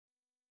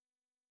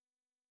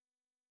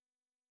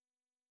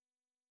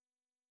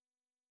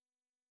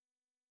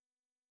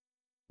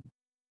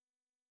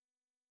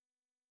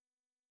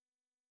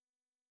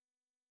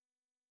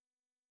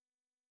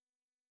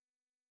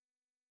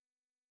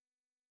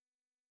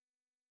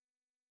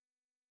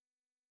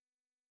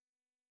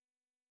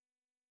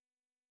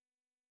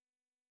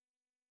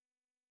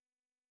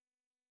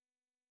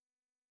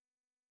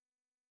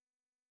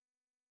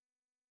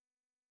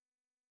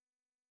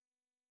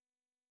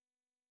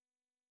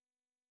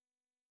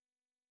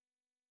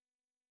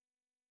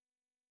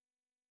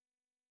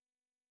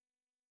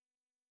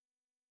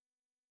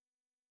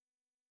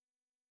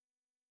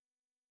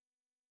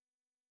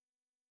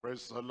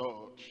Praise the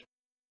Lord.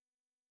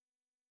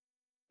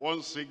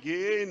 Once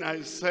again,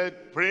 I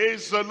said,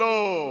 praise the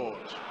Lord.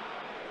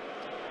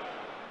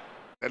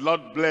 The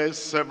Lord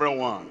bless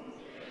everyone.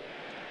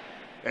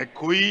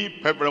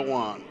 Equip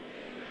everyone.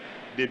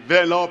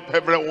 Develop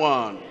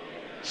everyone.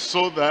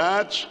 So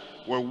that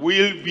we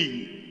will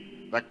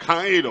be the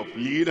kind of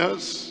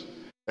leaders,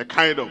 the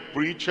kind of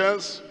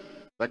preachers,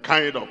 the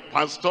kind of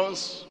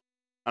pastors,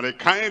 and the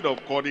kind of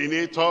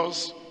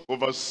coordinators,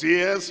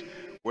 overseers,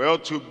 we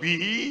ought to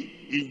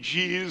be in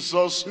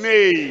Jesus'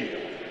 name.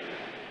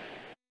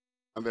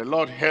 And the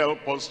Lord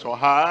help us to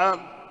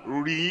have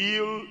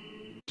real,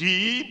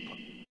 deep,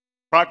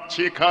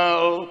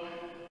 practical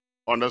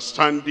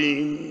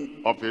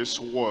understanding of His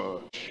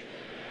word.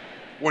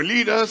 When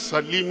leaders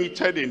are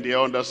limited in their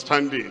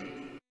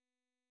understanding,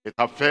 it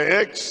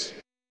affects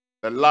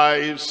the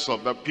lives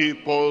of the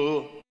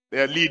people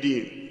they are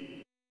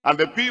leading. And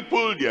the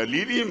people they are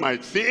leading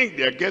might think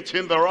they are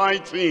getting the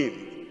right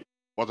thing.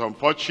 But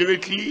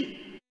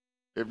unfortunately,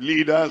 if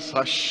leaders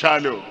are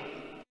shallow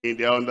in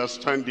their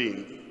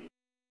understanding,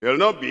 they'll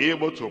not be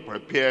able to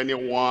prepare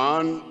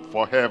anyone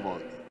for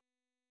heaven.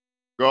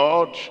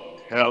 God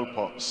help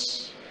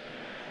us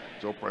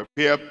to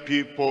prepare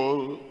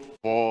people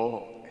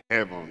for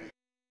heaven.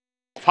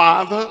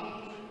 Father,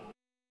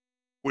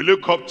 we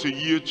look up to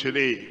you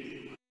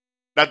today,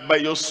 that by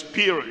your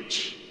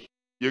Spirit,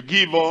 you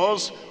give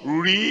us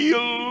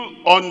real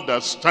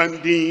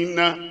understanding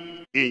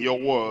in your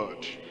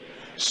word.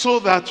 So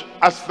that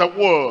as the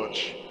word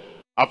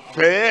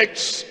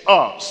affects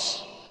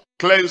us,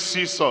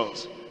 cleanses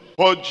us,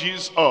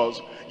 purges us,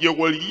 you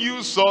will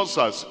use us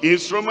as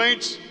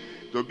instruments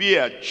to be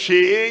a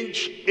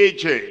change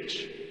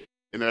agent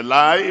in the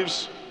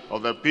lives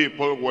of the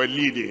people we're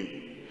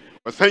leading.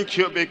 But thank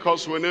you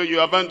because we know you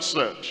have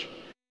answered.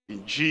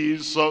 In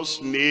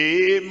Jesus'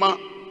 name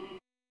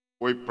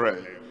we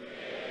pray.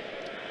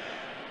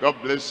 God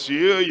bless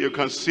you. You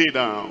can sit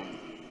down.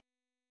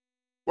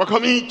 We're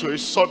coming to a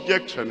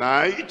subject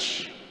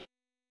tonight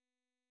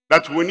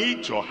that we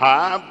need to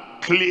have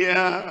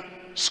clear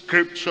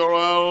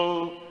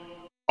scriptural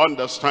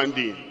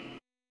understanding.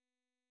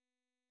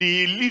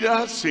 The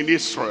leaders in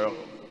Israel,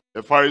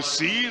 the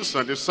Pharisees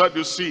and the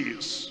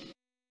Sadducees,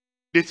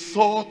 they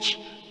thought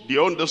they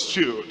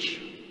understood,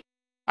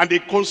 and they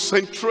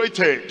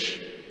concentrated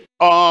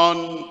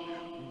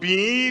on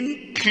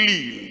being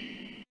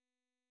clean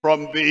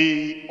from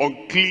the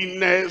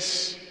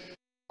uncleanness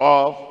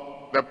of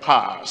the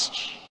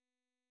past.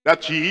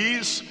 That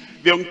is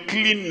the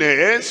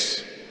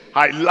uncleanness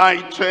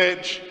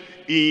highlighted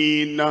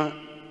in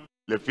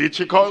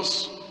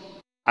Leviticus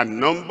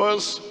and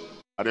Numbers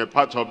and a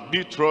part of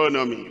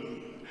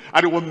Deuteronomy.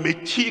 And they were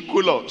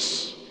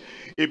meticulous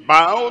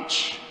about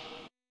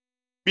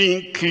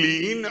being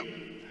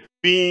clean,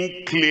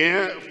 being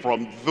clear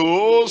from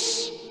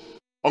those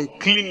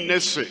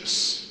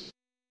uncleannesses.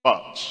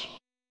 But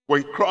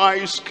when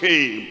Christ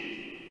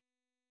came,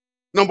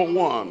 number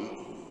one,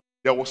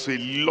 there was a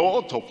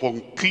lot of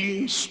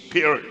unclean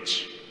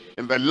spirits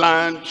in the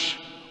land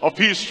of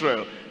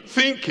Israel.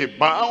 Think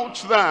about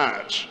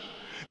that.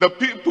 The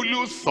people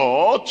who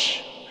thought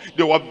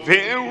they were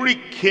very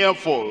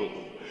careful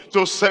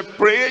to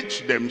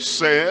separate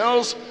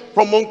themselves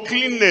from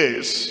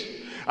uncleanness.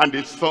 And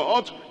they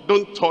thought,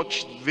 don't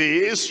touch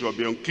this, you'll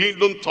be unclean.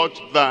 Don't touch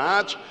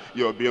that,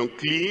 you'll be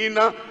unclean.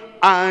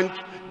 And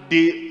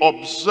they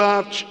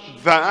observed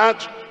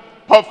that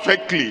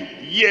perfectly.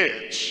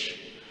 Yet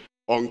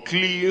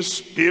unclean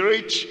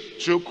spirit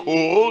took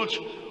hold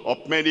of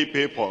many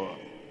people.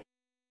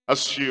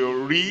 As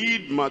you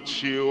read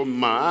Matthew,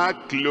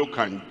 Mark, Luke,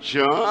 and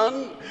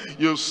John,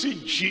 you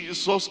see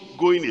Jesus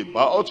going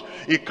about.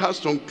 He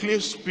cast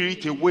unclean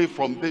spirit away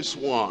from this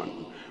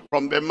one,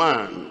 from the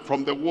man,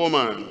 from the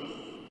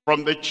woman,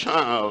 from the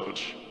child,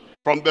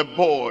 from the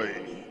boy.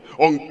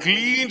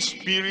 Unclean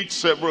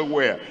spirits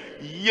everywhere.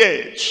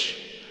 Yet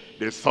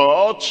they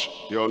thought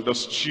they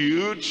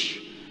understood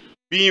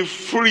being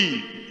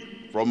free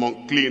from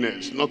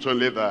uncleanness. Not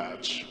only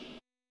that,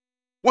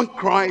 when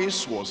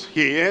Christ was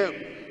here,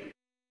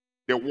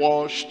 they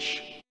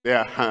washed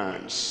their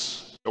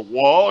hands, they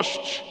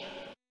washed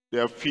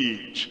their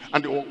feet,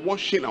 and they were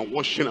washing and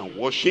washing and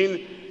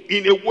washing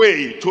in a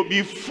way to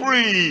be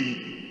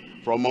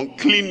free from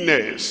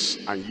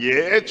uncleanness. And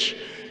yet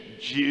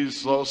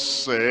Jesus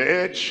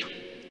said,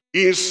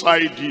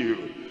 inside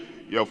you,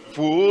 you're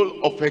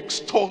full of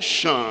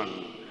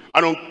extortion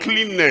and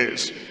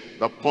uncleanness.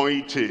 The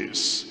point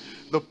is,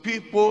 the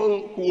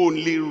people who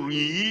only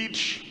read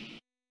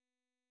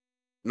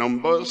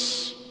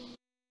Numbers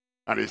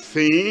and they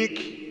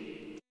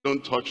think,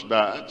 don't touch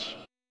that,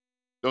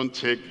 don't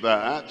take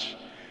that,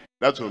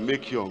 that will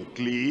make you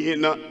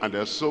unclean, and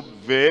they're so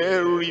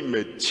very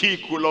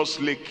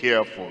meticulously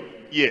careful.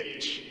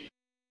 Yet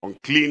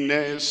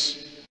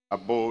uncleanness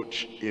abode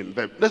in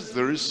them. That's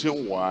the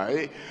reason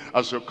why,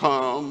 as you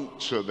come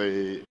to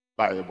the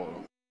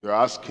Bible, you're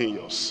asking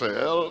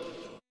yourself,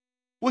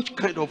 which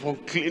kind of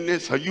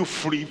uncleanness are you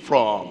free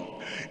from?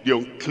 The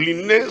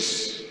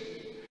uncleanness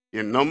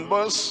in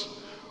Numbers,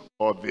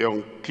 or the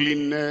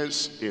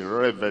uncleanness in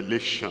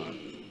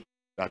Revelation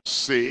that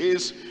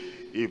says,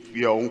 if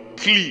you're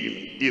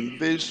unclean in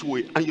this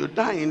way and you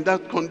die in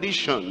that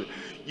condition,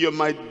 you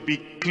might be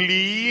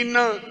clean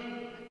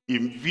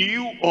in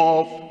view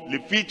of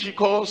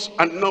Leviticus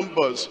and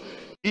Numbers.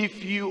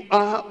 If you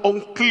are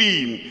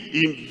unclean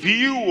in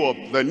view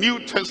of the New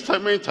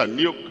Testament and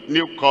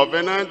New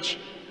Covenant,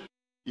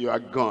 you are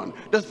gone.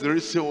 That's the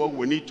reason why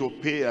we need to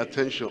pay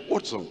attention.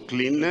 What's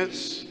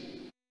uncleanness?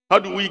 How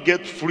do we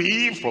get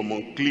free from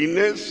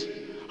uncleanness?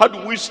 How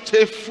do we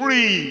stay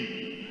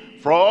free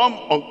from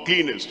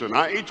uncleanness?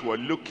 Tonight we're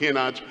looking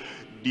at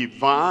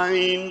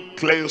divine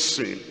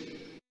cleansing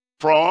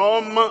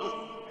from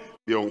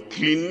the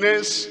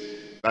uncleanness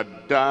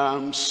that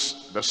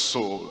damns the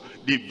soul.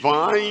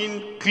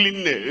 Divine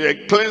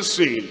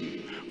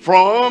cleansing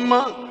from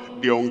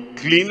the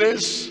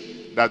uncleanness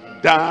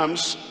that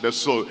damns the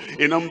soul.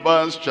 In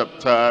Numbers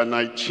chapter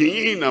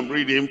 19, I'm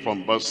reading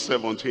from verse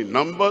 17.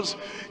 Numbers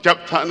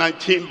chapter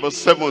 19 verse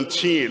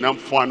 17. And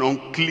for an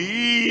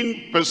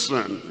unclean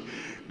person,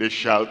 they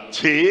shall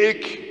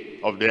take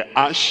of the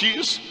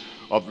ashes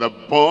of the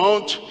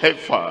burnt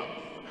heifer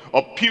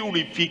of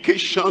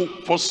purification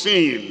for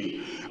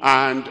sin,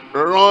 and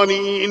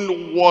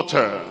running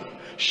water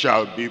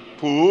shall be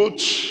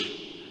put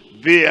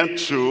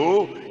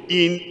thereto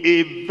in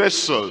a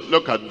vessel.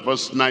 Look at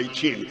verse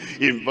 19.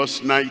 In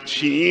verse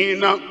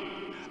 19,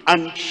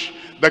 and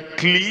the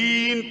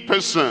clean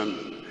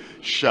person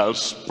shall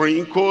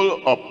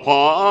sprinkle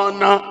upon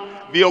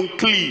the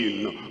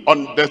unclean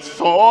on the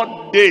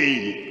 3rd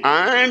day,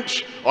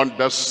 and on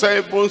the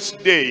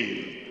 7th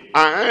day,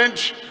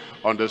 and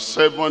on the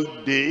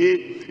 7th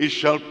day he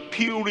shall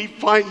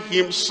purify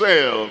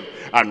himself,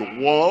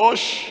 and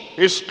wash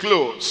his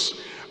clothes,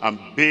 and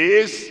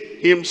bathe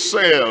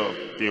himself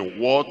in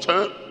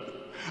water,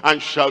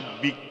 and shall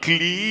be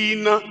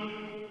clean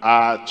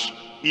at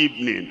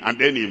evening. And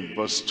then in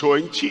verse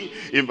 20,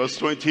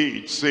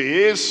 it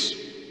says,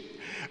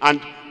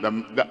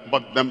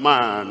 but the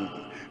man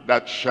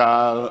that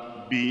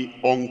shall be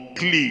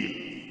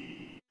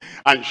unclean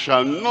and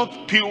shall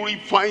not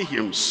purify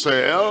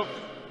himself,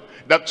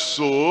 that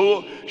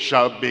soul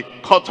shall be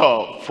cut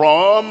off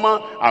from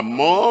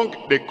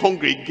among the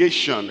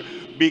congregation,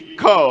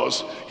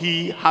 because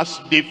he has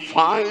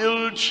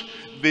defiled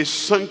the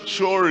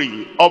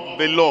sanctuary of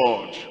the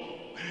Lord.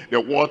 The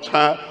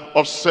water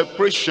of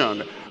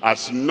separation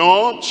has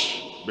not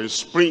been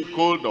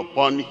sprinkled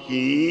upon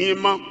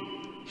him.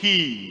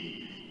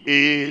 He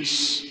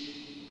is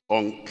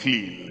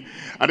unclean.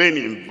 And then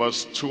in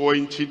verse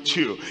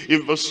 22,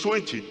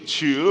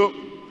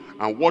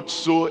 and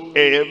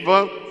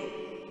whatsoever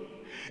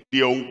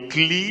the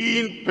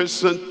unclean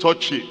person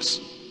touches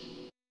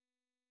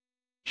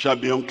shall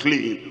be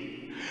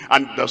unclean,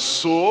 and the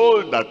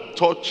soul that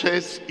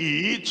touches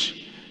it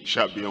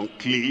shall be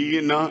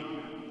unclean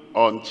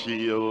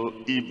until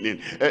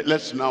evening.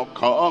 Let's now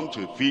come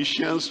to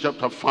Ephesians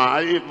chapter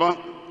 5,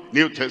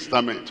 New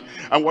Testament,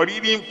 and we're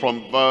reading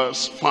from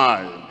verse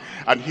 5.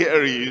 And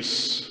here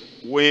is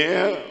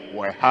where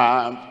we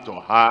have to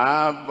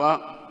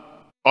have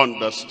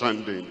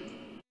understanding.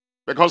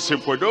 Because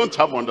if we don't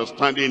have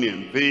understanding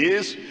in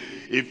this,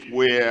 if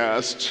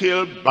we're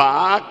still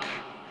back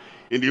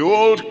in the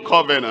old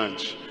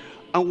covenant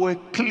and we're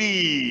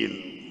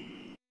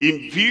clean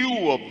in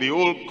view of the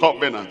old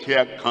covenant,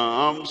 here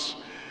comes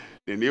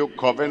the new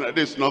covenant.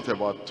 It's not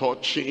about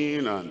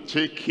touching and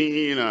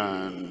taking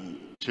and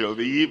till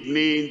the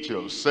evening,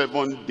 till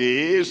 7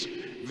 days.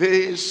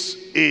 This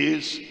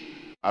is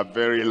a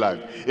very life.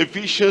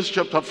 Ephesians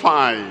chapter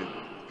 5,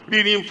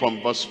 reading from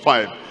verse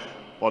 5.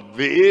 But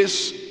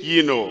this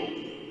ye know,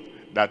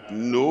 that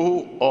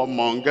no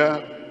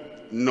whoremonger,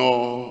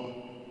 nor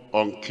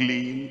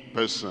unclean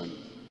person,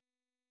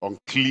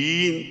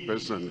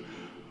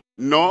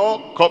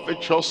 nor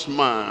covetous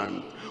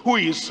man, who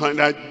is an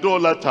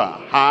idolater,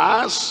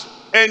 has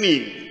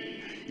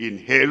any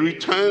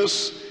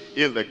inheritance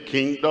in the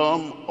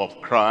kingdom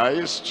of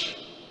Christ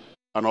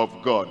and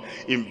of God.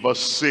 In verse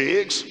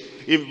 6,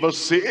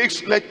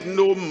 let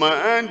no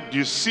man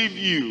deceive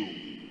you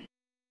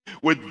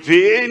with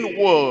vain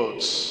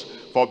words,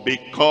 for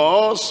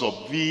because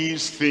of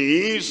these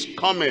things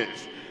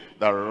cometh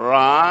the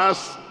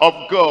wrath of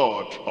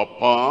God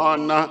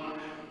upon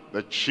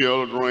the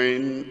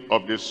children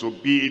of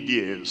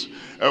disobedience.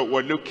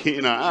 We're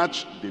looking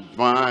at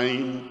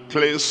divine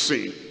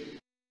cleansing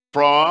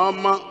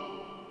from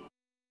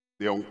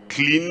the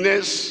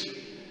uncleanness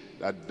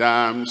that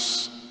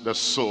damns the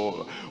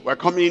soul. We're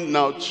coming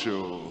now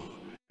to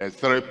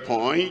 3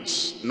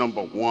 points.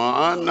 Number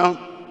one,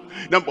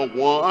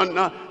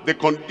 the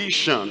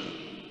condition: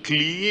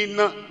 clean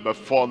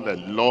before the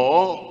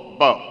law,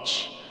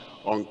 but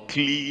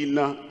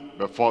unclean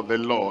before the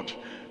Lord.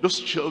 Those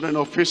children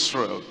of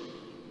Israel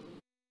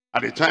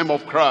at the time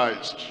of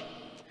Christ,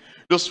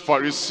 those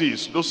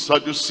Pharisees, those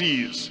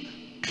Sadducees,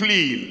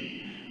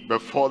 clean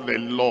before the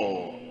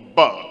law,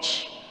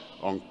 but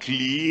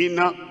unclean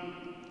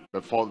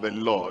before the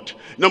Lord.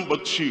 Number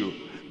two,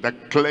 the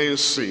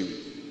cleansing.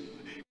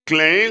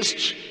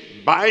 Cleansed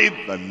by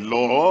the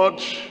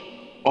Lord,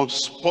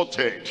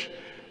 unspotted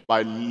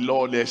by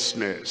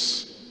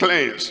lawlessness,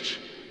 cleansed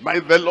by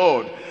the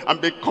Lord. And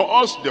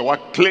because they were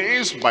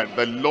cleansed by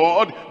the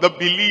Lord, the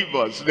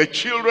believers, the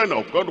children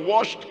of God,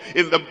 washed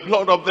in the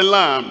blood of the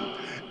Lamb,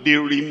 they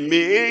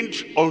remained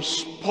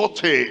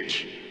unspotted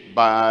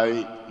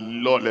by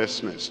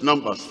lawlessness.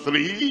 Number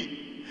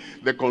 3,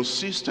 the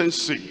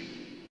consistency,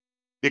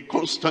 the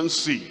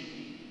constancy,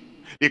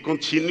 the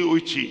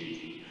continuity.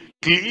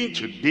 Clean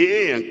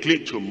today and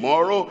clean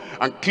tomorrow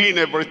and clean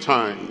every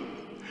time.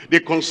 The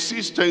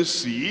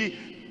consistency,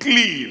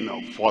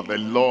 clean for the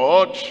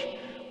Lord,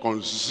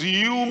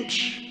 consumed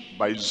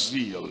by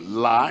zeal,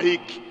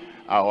 like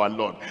our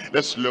Lord.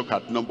 Let's look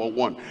at number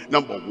 1.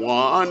 Number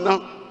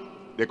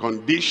 1, the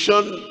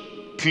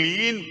condition,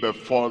 clean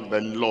before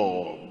the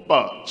Lord,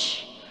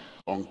 but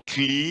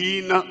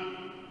unclean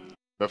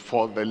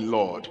before the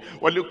Lord.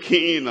 We're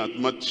looking at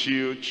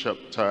Matthew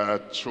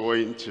chapter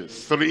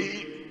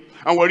 23.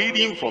 And we're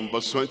reading from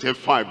verse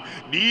 25.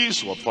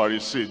 These were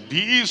Pharisees,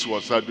 these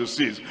were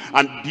Sadducees,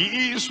 and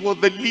these were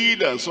the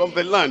leaders of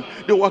the land.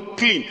 They were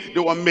clean, they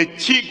were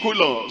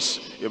meticulous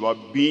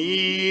about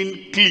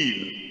being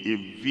clean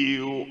in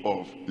view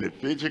of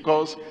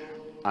Leviticus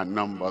and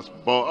Numbers.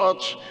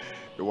 But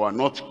they were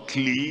not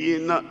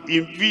clean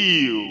in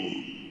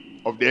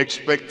view of the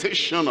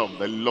expectation of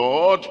the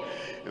Lord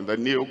in the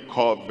new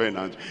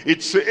covenant.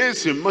 It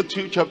says in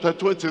Matthew chapter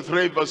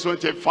 23 verse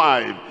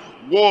 25,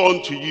 woe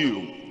unto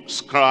you,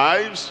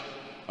 scribes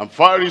and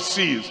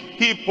Pharisees,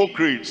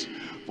 hypocrites,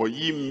 for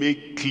ye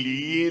make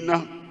clean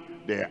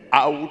the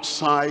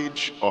outside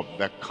of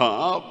the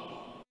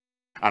cup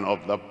and of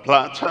the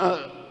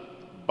platter,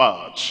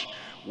 but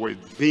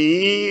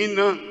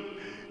within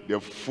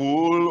they're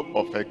full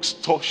of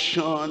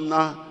extortion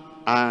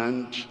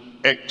and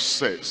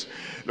excess.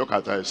 Look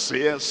at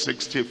Isaiah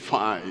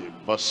 65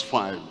 verse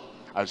 5.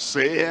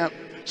 Isaiah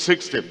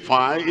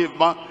 65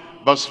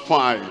 verse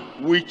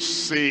 5, which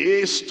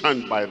says,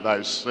 stand by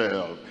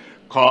thyself,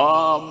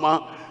 come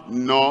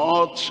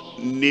not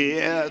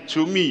near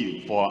to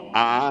me, for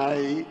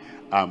I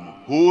am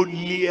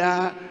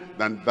holier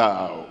than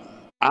thou.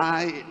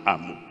 I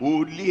am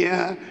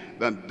holier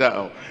than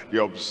thou. They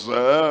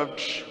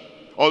observed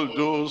all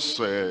those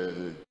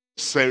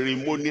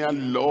ceremonial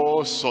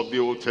laws of the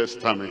Old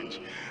Testament,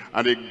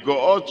 and they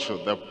got to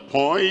the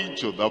point,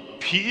 to the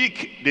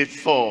peak, they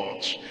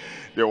thought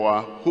they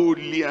were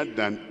holier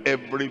than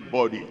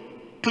everybody,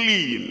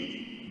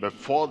 clean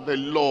before the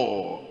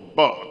law,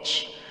 but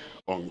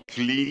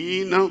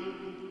unclean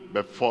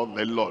before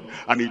the Lord.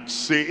 And it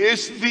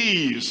says,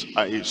 these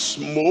are a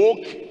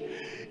smoke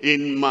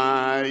in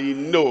my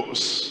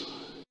nose,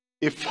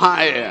 a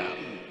fire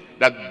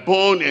that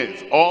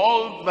burneth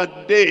all the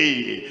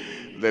day.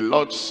 The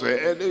Lord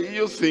said,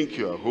 you think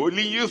you are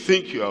holy, you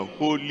think you are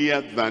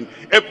holier than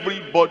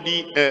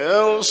everybody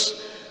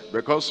else,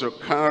 because you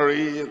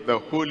carry the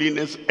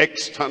holiness,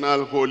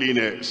 external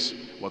holiness.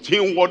 But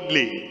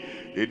inwardly,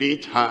 they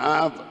didn't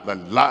have the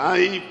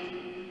life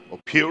of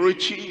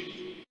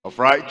purity, of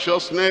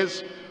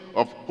righteousness,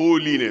 of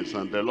holiness.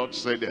 And the Lord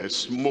said, there is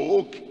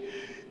smoke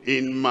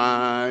in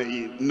my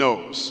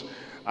nose.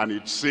 And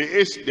it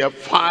says, the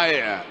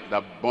fire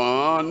that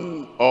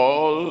burn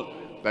all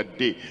the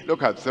day.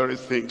 Look at 3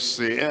 things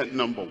here.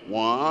 Number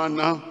one,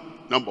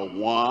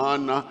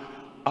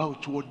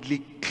 outwardly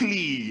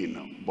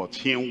clean,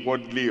 but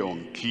inwardly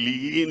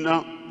unclean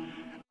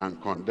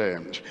and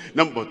condemned.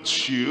 Number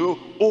 2,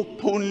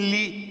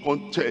 openly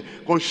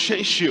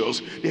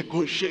conscientious. They're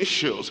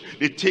conscientious.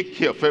 They take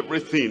care of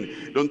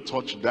everything. Don't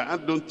touch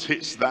that, don't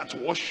taste that.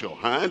 Wash your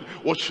hand,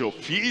 wash your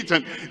feet.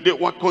 And they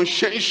were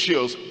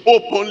conscientious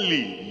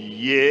openly,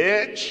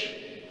 yet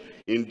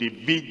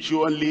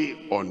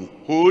individually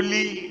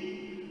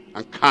unholy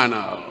and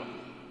carnal.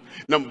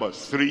 Number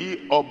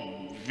 3,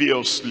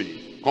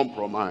 obviously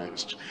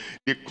compromised.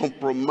 They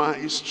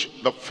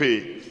compromised the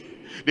faith.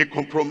 They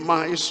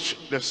compromised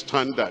the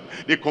standard.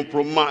 They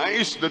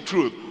compromised the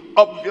truth.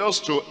 Obvious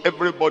to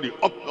everybody.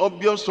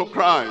 Obvious to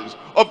Christ.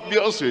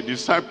 Obvious to the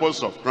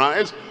disciples of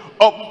Christ.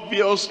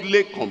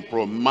 Obviously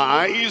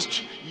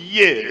compromised,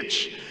 yet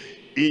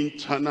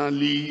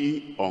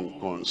internally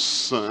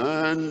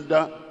unconcerned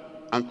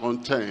and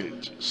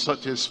content,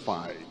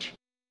 satisfied.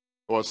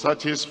 They were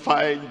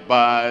satisfied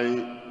by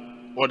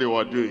what they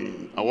were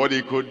doing and what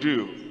they could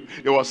do.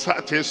 They were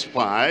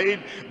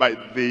satisfied by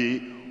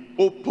the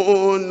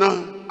open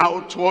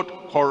outward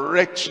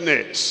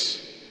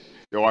correctness.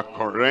 They were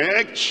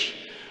correct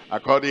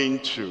according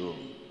to,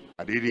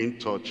 I didn't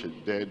touch a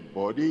dead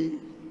body.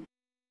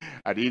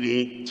 I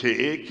didn't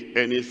take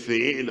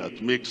anything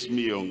that makes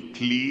me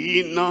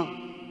unclean.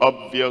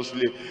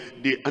 Obviously,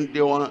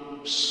 they were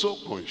so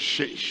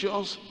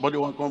conscientious, but they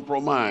were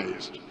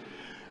compromised.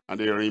 And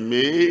they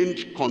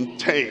remained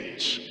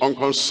content,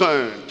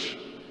 unconcerned,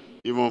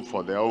 even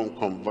for their own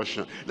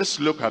conversion. Let's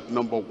look at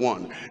number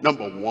 1.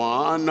 Number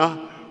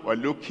 1, we're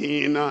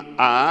looking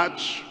at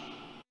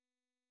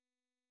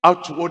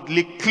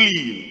outwardly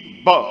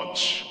clean, but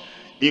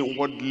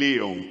inwardly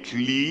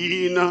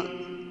unclean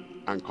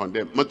and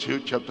condemned. Matthew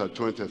chapter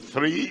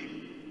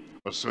 23,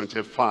 verse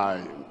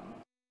 25.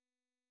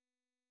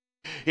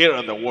 Here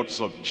are the words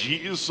of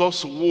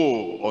Jesus.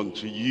 Woe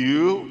unto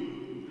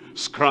you,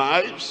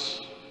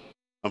 scribes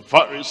and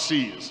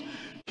Pharisees,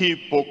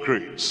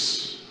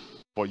 hypocrites,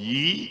 for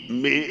ye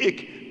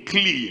make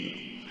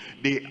clean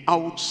the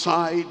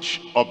outside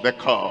of the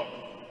cup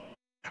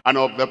and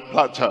of the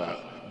platter,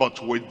 but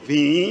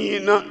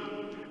within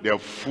they are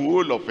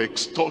full of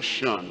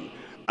extortion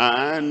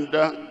and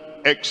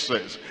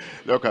excess.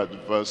 Look at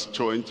verse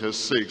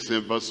 26.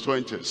 In verse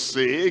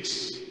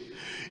 26,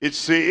 it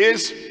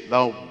says,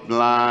 thou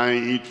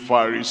blind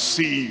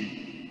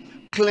Pharisee,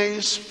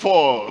 cleanse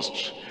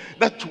first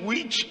that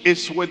which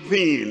is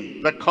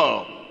within the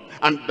cup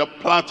and the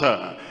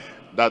platter,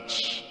 that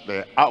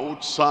the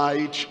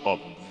outside of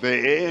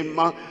them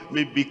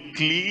may be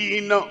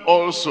clean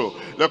also.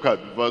 Look at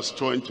verse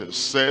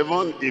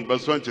 27. In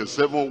verse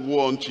 27,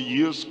 woe unto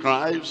you,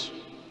 scribes,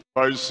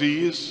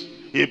 Pharisees,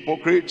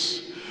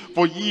 hypocrites,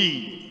 for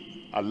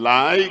ye are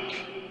like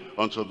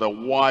unto the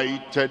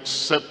whited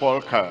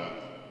sepulchre,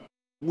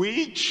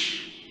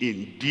 which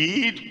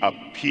indeed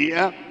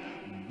appear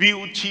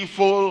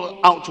beautiful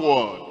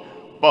outward,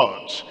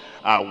 but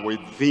are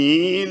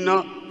within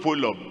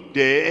full of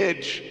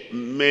dead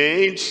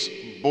men's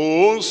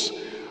bones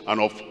and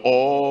of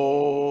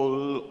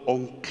all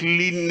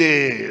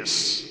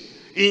uncleanness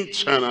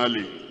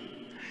internally,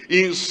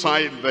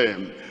 inside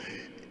them,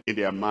 in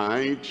their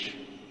mind,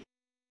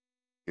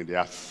 in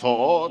their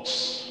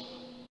thoughts,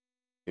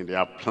 in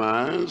their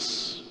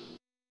plans,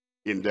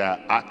 in their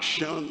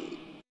action,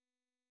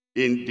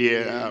 in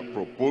their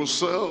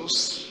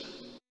proposals,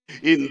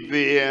 in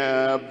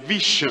their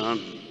vision,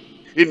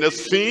 in the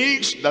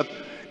things that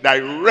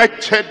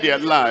directed their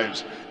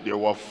lives. They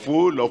were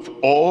full of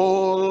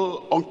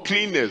all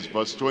uncleanness.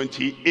 Verse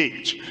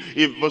 28.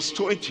 In verse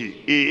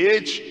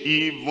 28,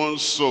 even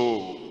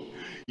so,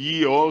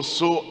 ye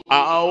also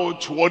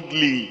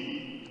outwardly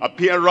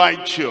appear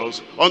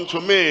righteous unto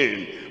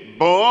men,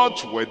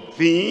 but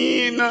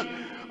within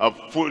are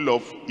full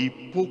of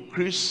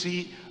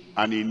hypocrisy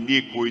and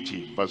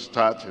iniquity. Verse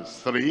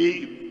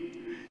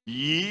 33.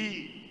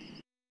 Ye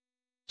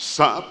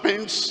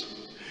serpents,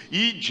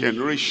 ye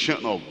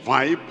generation of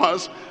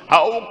vipers,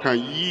 how can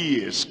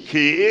ye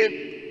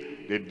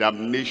escape the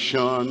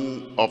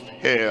damnation of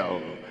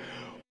hell?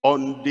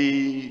 On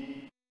the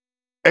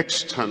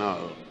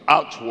external,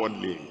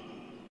 outwardly,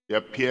 they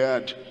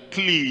appeared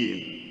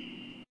clean.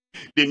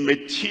 They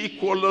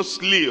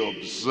meticulously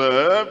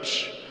observed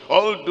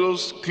all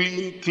those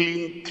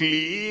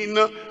clean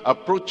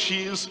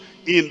approaches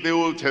in the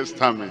Old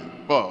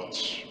Testament. But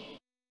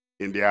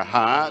in their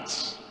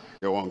hearts,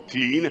 they were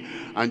unclean.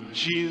 And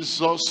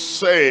Jesus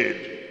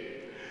said,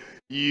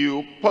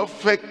 you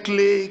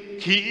perfectly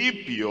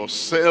keep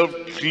yourself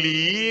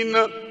clean,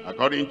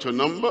 according to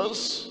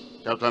Numbers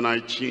chapter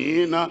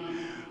 19,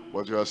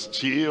 but you are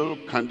still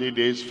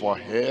candidates for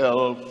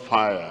hell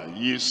fire.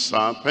 Ye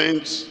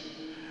serpents,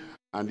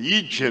 and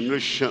ye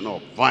generation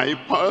of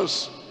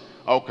vipers,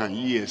 how can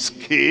ye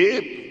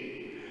escape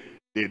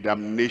the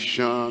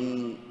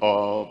damnation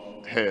of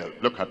hell?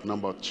 Look at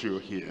number 2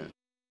 here.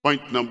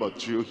 Point number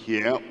 2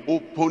 here,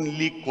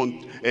 openly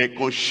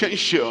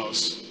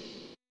conscientious,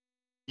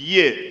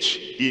 yet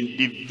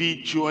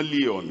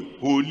individually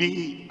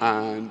unholy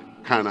and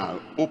carnal.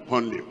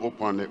 Openly.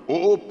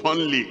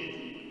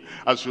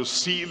 As you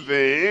see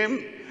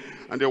them,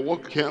 and they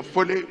walk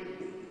carefully,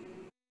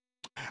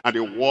 and they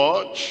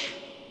watch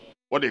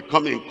what they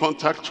come in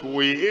contact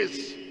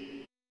with,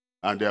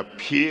 and they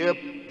appear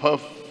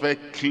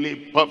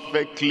perfectly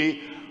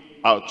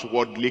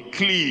outwardly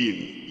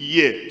clean,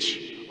 yet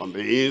on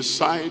the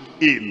inside,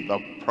 in the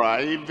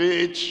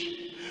private,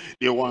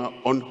 they were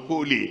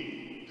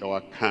unholy, they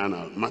were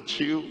carnal.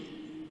 Matthew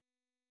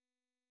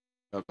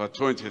chapter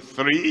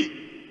 23,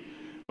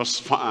 verse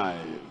 5.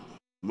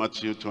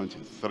 Matthew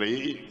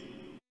 23.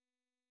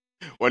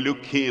 We're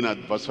looking at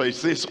verse 5. It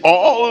says,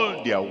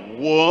 all their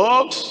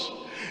works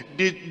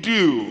they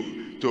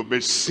do to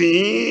be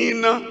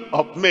seen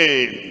of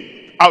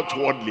men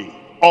outwardly.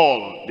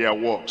 All their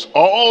works.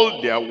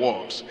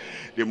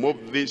 They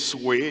move this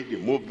way, they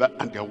move that,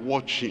 and they're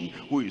watching.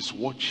 Who is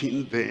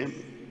watching them?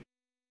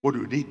 What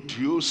do they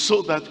do?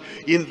 So that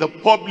in the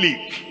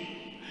public,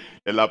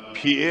 they'll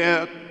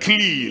appear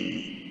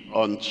clean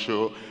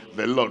unto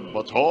the Lord.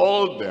 But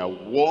all their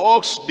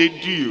works they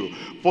do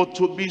for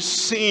to be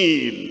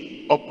seen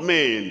of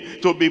men,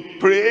 to be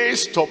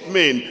praised of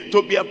men,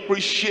 to be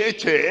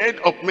appreciated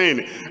of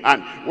men.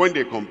 And when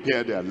they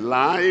compare their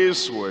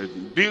lives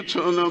with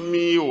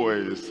Deuteronomy,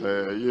 with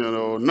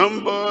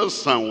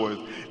Numbers, and with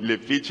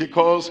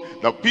Leviticus,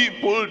 the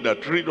people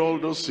that read all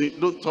those things,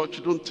 don't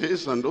touch, don't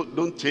taste, and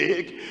don't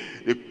take,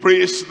 they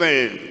praise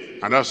them.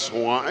 And that's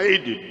why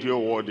they do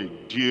what they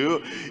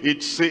do.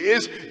 It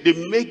says they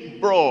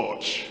make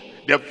broad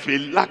their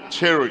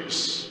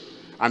phylacteries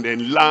and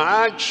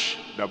enlarge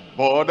the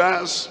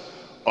borders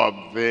of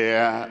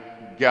their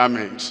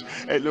garments.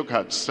 And look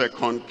at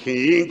 2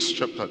 Kings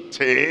chapter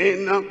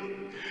 10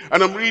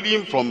 And I'm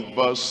reading from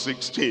verse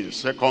 16,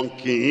 2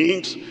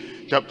 Kings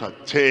chapter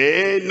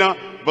 10,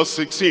 verse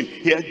 16.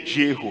 Here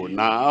Jehu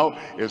now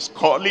is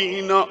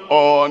calling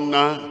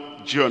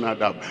on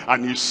Jonadab.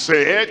 And he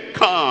said,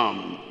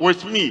 come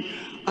with me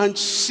and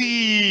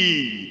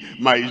see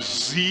my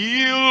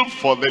zeal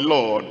for the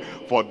Lord.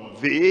 For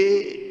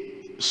they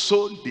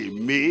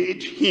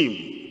made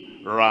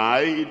him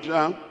ride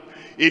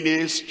in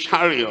his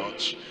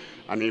chariot.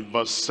 And in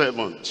verse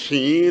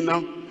 17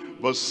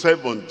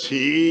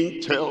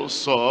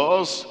 tells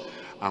us,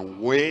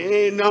 and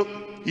when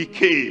he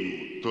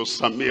came to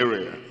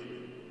Samaria,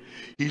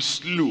 he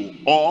slew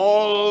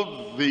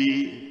all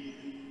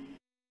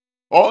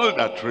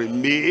that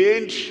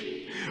remained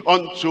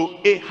unto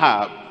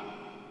Ahab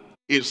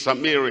in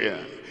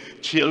Samaria,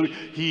 till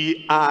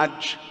he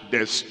had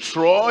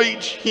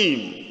destroyed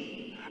him,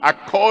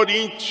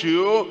 according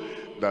to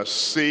the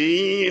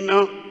saying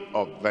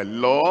of the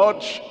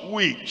Lord,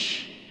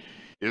 which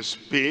is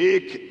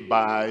spake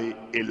by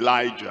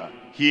Elijah.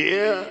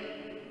 Here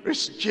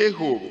is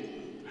Jehu.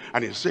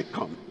 And he said,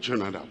 come,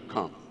 Jonadab,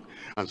 come,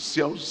 and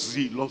see how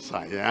zealous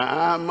I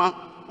am,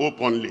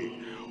 openly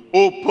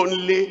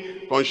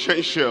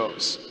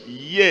conscientious,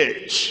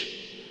 yet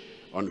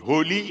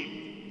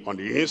unholy on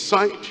the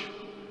inside,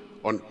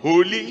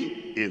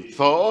 unholy in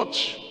thought,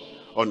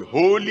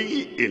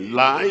 unholy in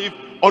life,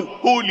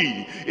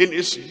 unholy in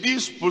his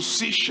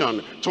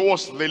disposition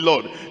towards the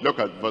Lord. Look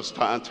at verse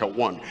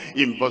 31.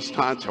 In verse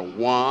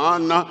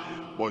 31,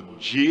 but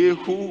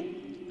Jehu,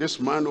 this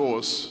man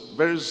was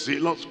very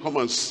zealous. Come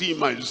and see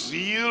my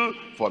zeal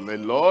for the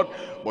Lord.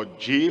 But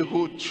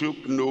Jehu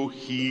took no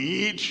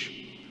heed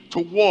to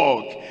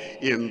walk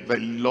in the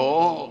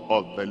law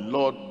of the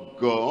Lord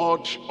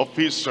God of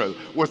Israel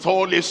with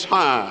all his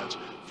heart,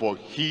 for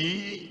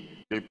he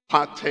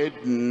departed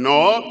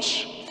not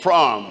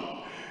from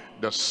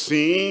the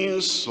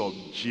sins of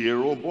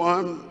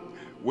Jeroboam,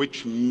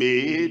 which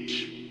made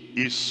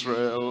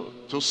Israel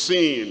to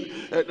sin.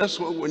 That's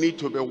why we need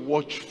to be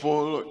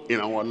watchful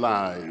in our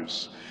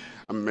lives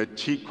and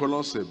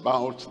meticulous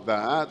about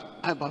that,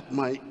 about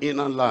my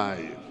inner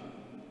life.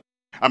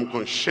 I'm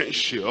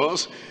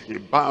conscientious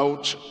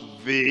about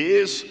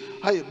this.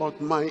 How about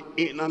my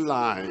inner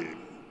life?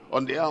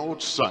 On the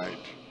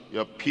outside, you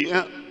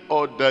appear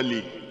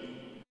orderly,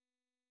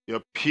 you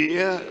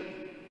appear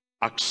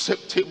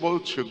acceptable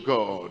to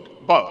God,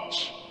 but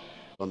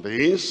on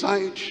the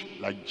inside,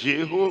 like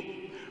Jehu,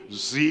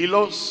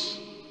 zealous,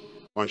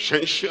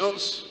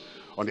 conscientious,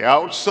 on the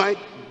outside,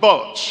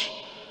 but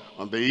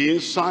on the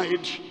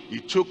inside, he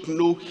took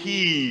no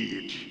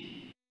heed,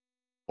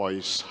 for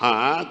his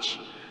heart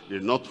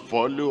did not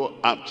follow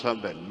after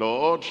the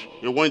Lord.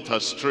 He went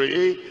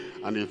astray,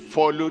 and he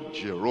followed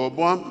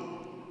Jeroboam,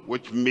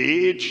 which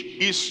made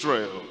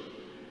Israel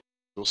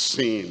to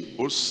sin.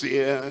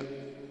 Hosea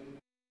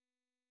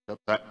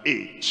chapter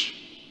 8,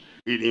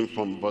 reading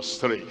from verse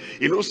 3.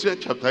 In Hosea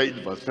chapter 8,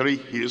 verse 3,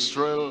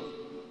 Israel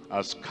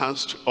has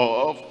cast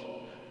off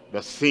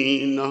the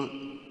thing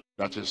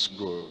that is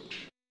good.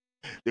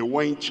 They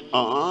went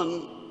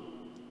on,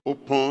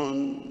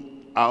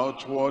 open,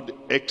 outward,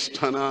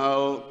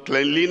 external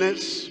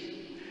cleanliness,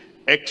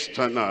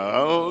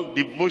 external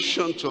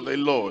devotion to the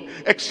Lord,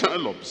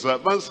 external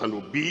observance and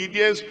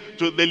obedience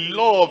to the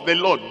law of the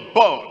Lord.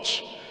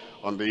 But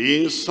on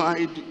the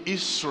inside,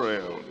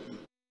 Israel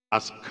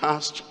has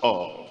cast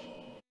off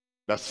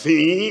the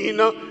thing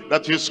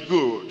that is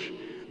good.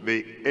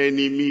 The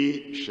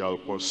enemy shall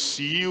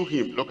pursue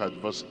him. Look at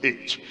verse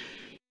 8.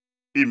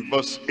 In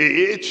verse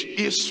 8,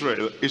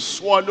 Israel is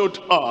swallowed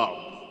up.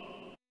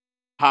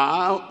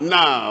 How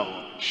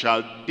now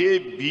shall they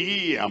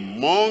be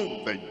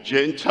among the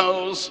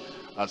Gentiles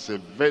as a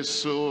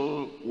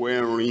vessel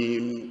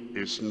wherein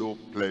is no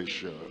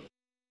pleasure?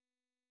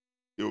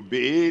 They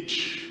obeyed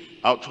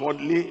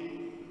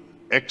outwardly,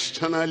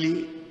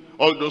 externally,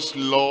 all those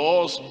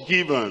laws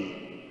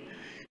given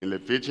in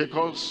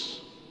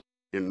Leviticus,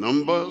 in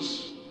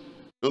Numbers.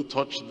 Don't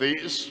touch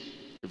this.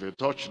 If you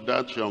touch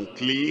that, you're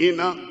unclean.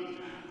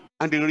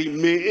 And they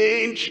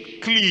remained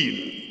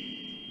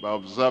clean by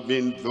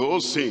observing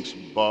those things.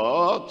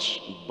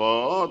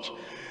 But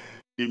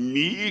they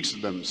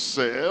mixed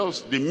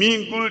themselves, they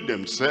mingled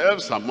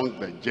themselves among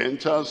the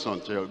Gentiles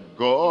until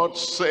God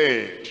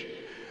said,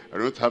 I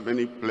don't have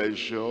any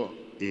pleasure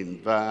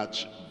in that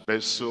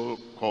vessel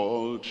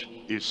called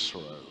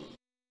Israel.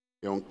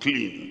 You're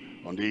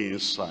unclean on the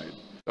inside.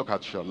 Look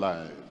at your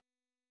life.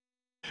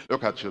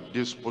 Look at your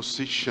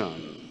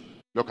disposition.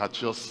 Look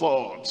at your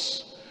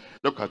thoughts.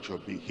 Look at your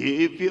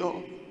behavior.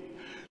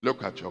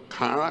 Look at your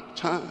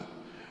character.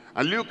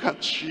 And look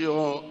at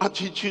your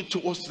attitude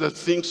towards the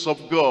things of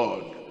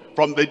God.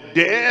 From the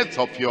depth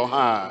of your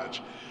heart,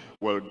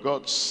 will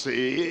God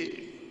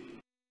say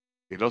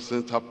he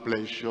doesn't have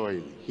pleasure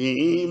in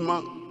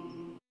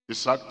him?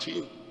 He's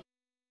active,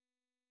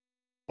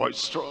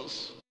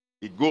 boisterous.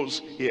 He goes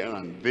here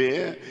and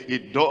there. He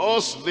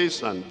does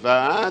this and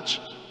that.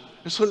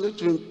 It's only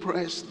to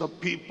impress the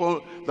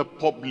people, the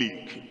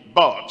public.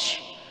 But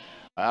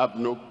I have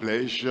no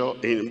pleasure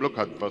in, look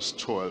at verse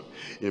 12.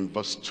 In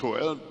verse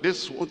 12,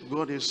 this is what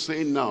God is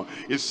saying now.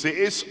 It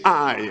says,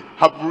 I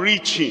have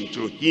written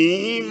to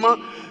him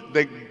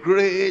the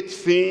great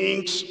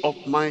things of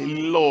my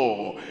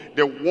law,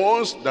 the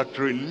ones that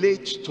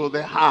relate to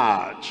the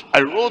heart.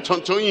 I wrote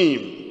unto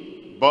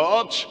him,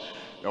 but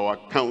they were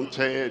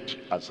counted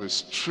as a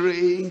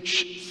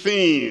strange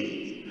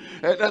thing.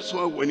 And that's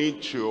why we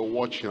need to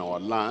watch in our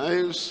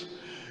lives.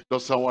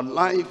 Does our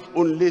life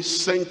only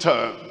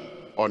center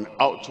on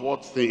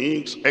outward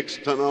things,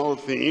 external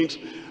things,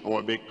 and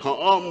we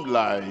become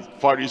like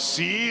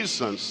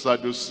Pharisees and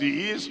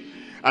Sadducees?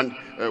 And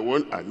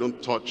when I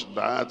don't touch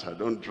that, I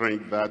don't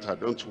drink that, I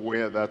don't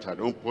wear that, I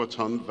don't put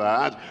on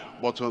that.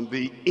 But on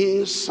the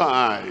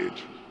inside,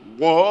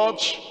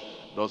 what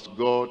does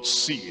God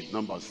see?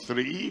 Number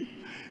three,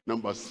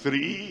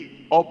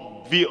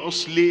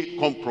 obviously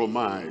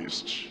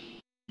compromised,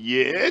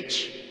 yet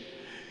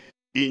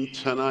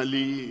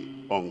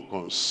internally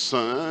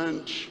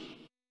unconcerned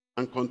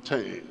and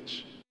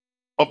content.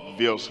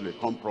 Obviously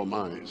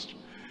compromised.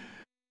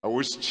 Are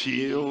we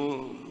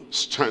still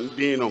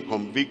standing on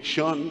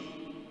conviction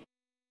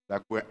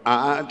that we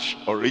had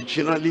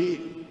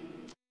originally?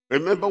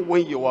 Remember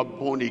when you were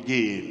born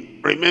again.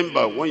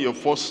 Remember when you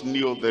first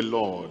knew the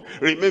Lord.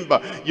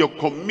 Remember your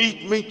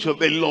commitment to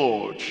the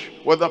Lord.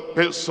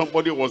 Whether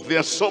somebody was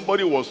there,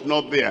 somebody was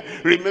not there.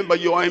 Remember,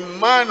 you are a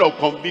man of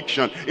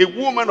conviction, a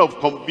woman of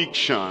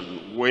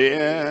conviction.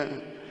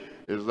 Where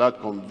is that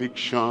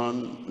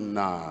conviction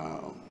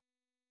now?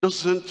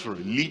 Doesn't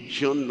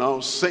religion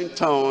now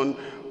center on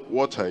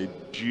what I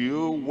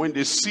do when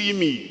they see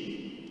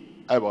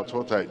me? How about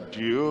what I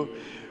do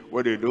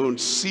when they don't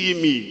see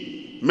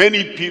me?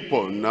 Many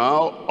people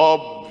now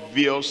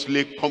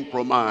obviously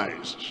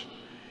compromised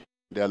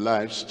their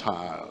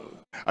lifestyle.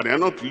 And they're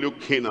not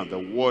looking at the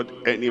word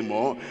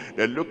anymore.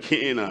 They're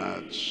looking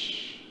at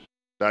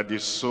daddy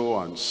so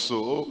and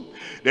so.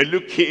 They're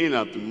looking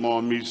at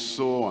mommy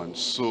so and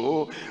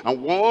so.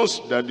 And once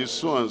daddy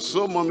so and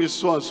so, mommy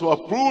so and so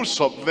approves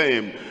of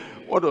them,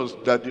 what does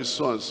daddy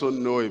so and so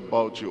know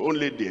about you?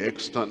 Only the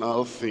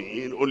external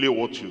thing, only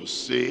what you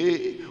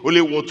say,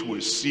 only what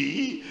we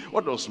see.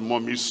 What does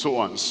mommy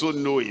so and so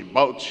know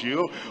about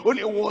you?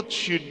 Only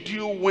what you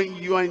do when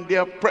you are in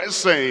their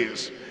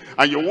presence.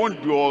 And you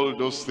won't do all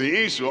those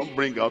things. You won't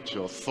bring out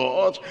your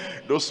thoughts,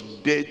 those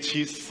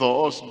dirty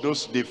thoughts,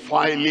 those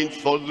defiling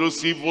thoughts,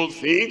 those evil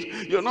things.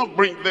 You'll not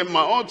bring them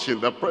out in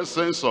the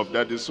presence of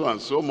daddy so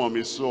and so,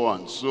 mommy so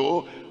and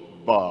so.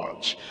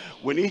 But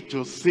we need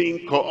to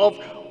think of,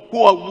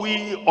 who are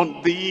we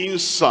on the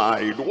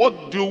inside?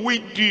 What do we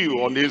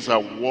do on this?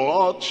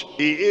 What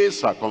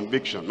is our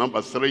conviction?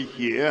 Number three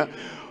here,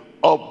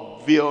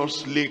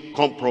 obviously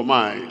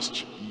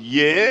compromised,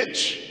 yet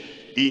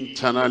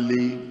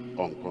internally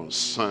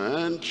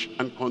unconcerned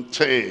and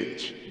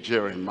content.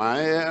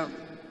 Jeremiah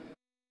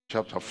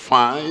chapter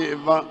 5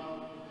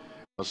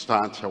 verse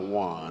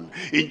 31.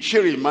 In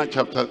Jeremiah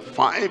chapter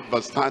 5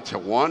 verse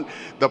 31,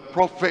 the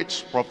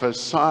prophets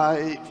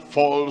prophesy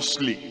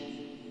falsely,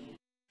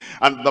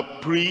 and the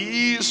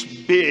priests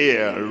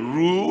bear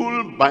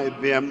rule by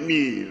their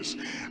means,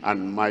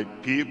 and my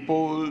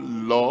people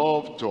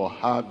love to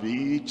have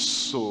it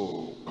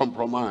so.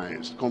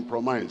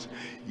 Compromise,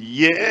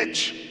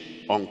 yet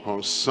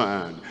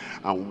unconcerned.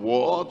 And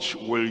what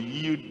will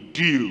you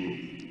do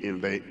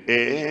in the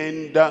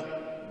end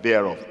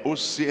thereof?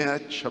 Hosea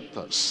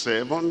chapter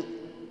 7,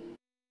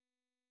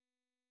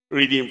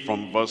 reading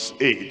from verse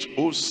 8.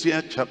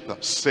 Hosea chapter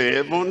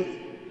 7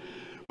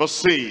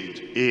 verse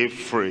 8.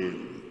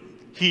 Ephraim,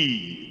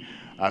 he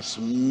has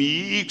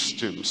mixed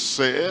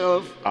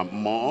himself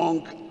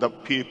among the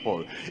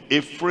people.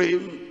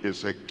 Ephraim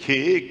is a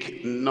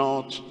cake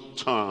not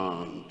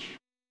turned,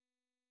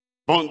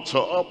 burnt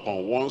up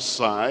on one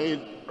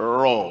side,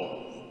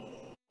 raw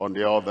on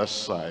the other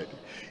side.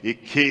 A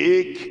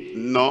cake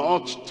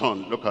not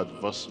turned. Look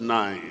at verse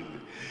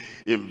 9.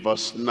 In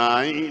verse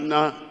 9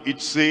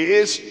 it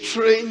says,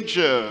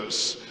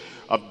 strangers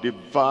have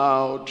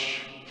devoured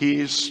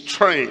his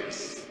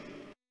strength.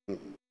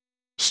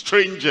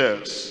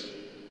 Strangers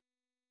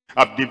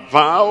have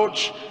devoured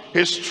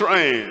his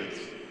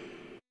strength.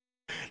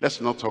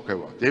 Let's not talk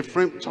about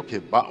different, talk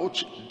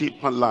about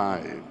deeper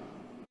life.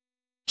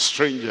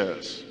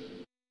 Strangers,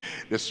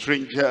 the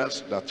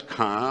strangers that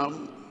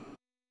come,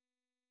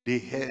 they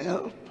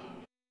help,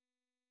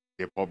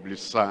 they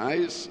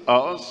publicize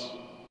us,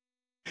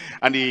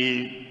 and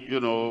they,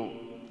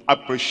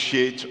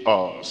 appreciate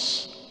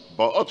us.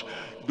 But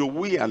do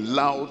we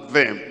allow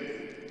them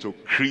to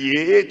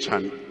create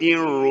an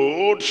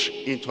inroad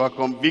into our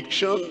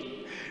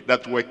conviction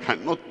that we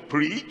cannot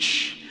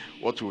preach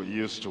what we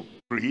used to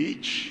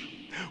preach?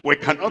 We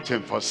cannot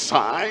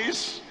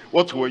emphasize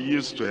what we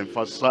used to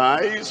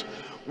emphasize.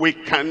 We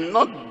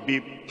cannot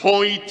be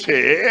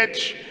pointed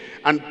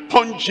and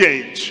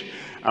pungent,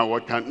 and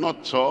we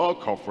cannot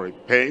talk of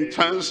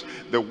repentance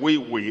the way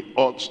we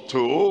ought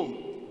to.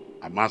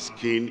 I'm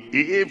asking,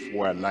 if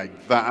we're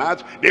like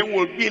that, then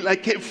we'll be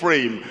like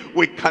Ephraim.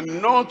 We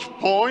cannot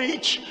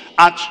point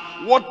at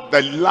what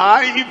the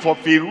life of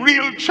a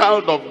real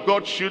child of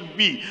God should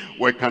be.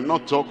 We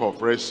cannot talk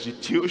of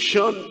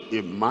restitution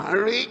in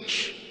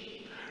marriage.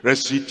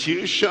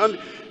 Restitution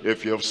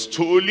if you've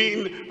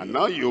stolen and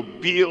now you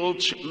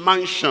build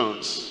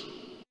mansions.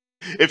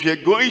 If you're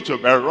going to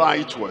be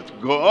right with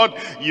God,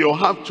 you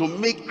have to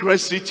make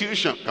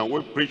restitution. Can we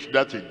preach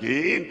that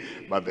again?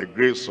 By the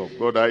grace of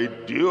God I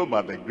do,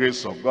 by the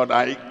grace of God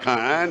I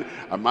can.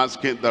 I'm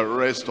asking the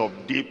rest of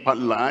Deeper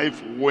Life,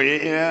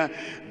 where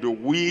do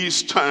we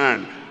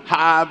stand?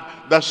 Have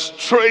the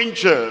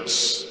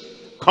strangers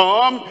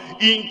come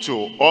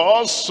into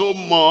us so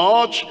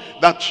much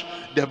that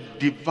they've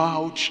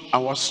devoured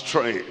our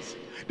strength?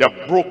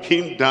 They've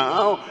broken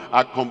down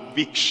our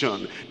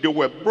conviction. They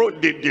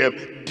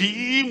have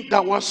dimmed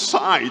our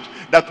sight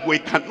that we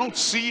cannot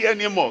see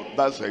anymore.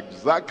 That's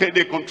exactly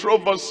the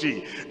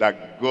controversy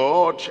that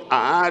God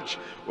had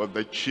with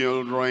the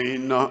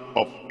children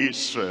of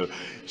Israel.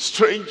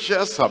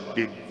 Strangers have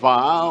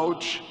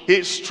devoured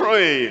his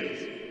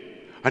strength,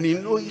 and he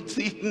knoweth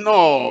it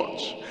not.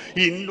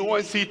 He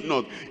knoweth it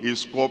not.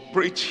 He's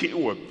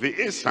cooperating with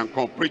this and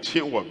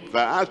cooperating with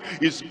that.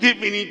 He's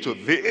giving into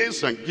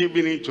this and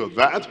giving into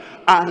that.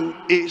 And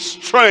his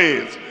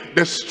strength,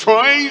 the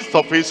strength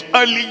of his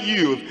early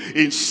youth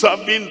in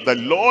serving the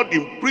Lord,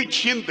 in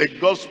preaching the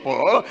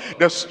gospel,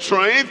 the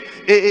strength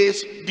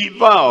is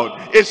devoured,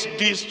 it's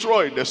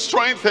destroyed. The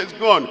strength is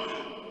gone.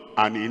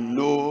 And he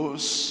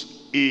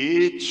knows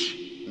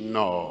it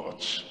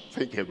not.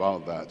 Think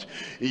about that.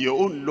 In your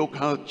own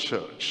local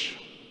church,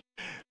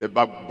 the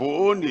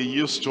backbone you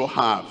used to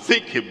have,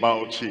 think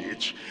about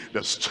it.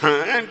 The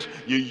stand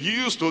you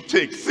used to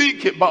take,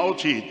 think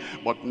about it.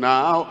 But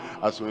now,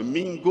 as we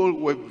mingle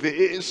with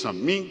this, and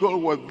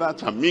mingle with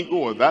that, and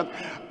mingle with that,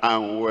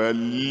 and we're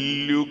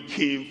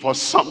looking for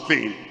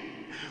something.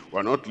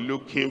 We're not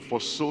looking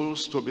for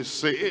souls to be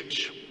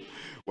saved.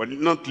 We're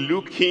not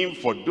looking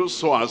for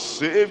those who are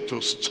saved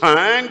to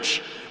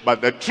stand by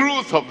the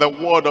truth of the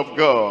word of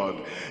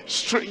God.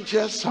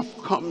 Strangers have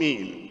come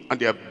in, and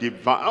they have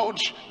devoured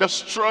the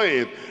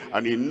strength,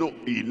 and he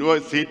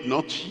knoweth it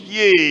not.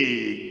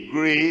 Yea,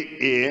 gray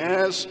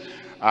hairs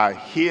are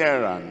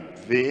here and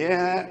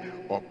there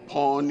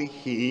upon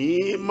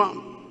him,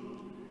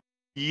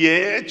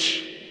 yet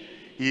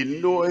he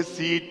knoweth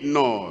it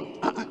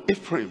not.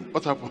 Ephraim,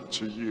 what happened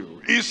to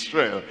you?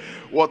 Israel,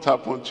 what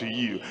happened to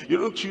you? You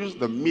don't use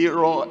the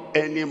mirror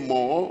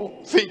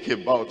anymore. Think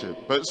about a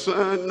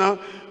person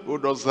who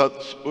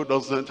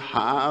doesn't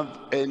have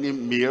any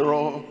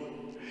mirror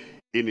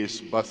in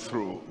his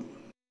bathroom,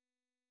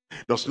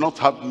 does not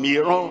have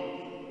mirror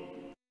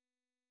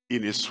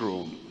in his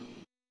room,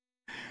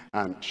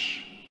 and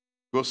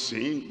goes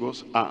in,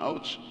 goes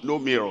out, no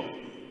mirror,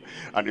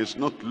 and is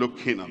not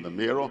looking at the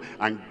mirror,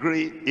 and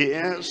gray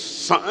hairs,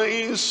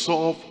 signs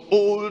of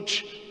old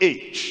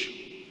age,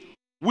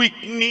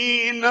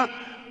 weakening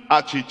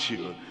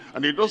attitude,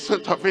 and he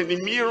doesn't have any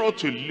mirror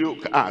to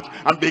look at.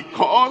 And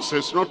because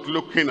he's not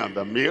looking at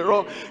the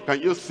mirror,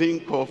 can you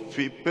think of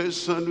a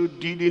person who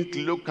didn't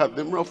look at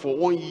the mirror for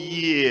 1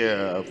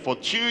 year, for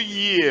 2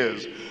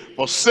 years,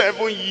 for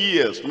 7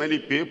 years? Many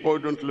people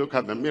don't look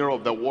at the mirror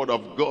of the word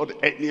of God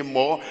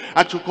anymore,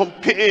 and to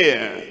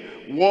compare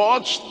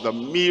what the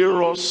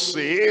mirror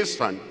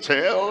says and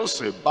tells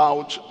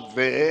about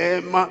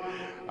them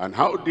and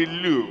how they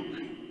look.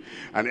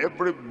 And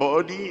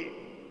everybody,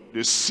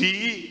 they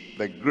see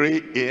the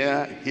gray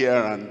hair here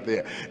and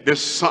there, the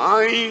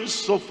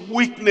signs of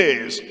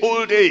weakness,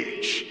 old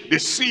age. They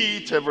see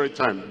it every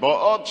time,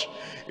 but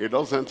he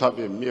doesn't have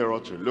a mirror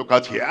to look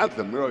at. He has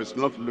the mirror, he's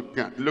not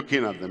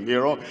looking at the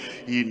mirror.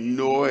 He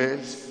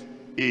knoweth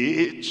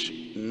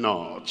it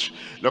not.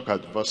 Look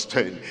at verse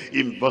 10.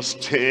 In verse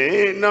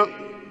 10,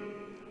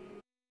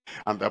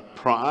 and the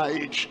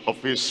pride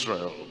of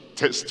Israel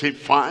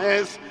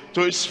testifieth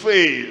to his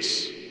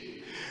face,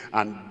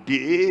 and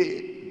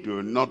they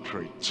do not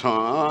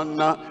return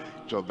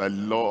to the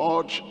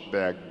Lord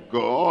their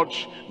God,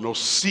 nor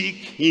seek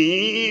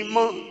him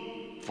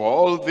for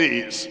all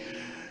this.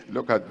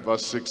 Look at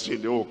verse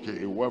 16.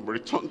 Okay, we have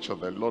returned to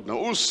the Lord.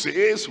 Now, who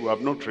says we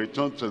have not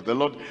returned to the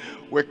Lord?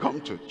 We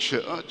come to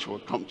church, we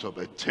come to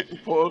the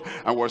temple,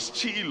 and we're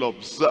still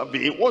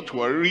observing what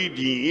we're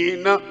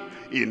reading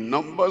in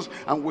Numbers,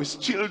 and we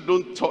still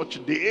don't touch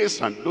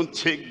this, and don't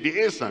take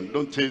this, and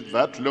don't take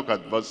that. Look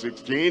at verse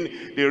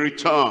 16. They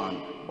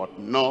return, but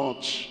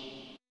not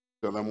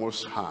to the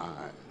Most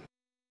High.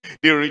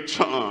 They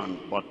return,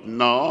 but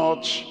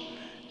not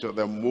to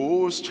the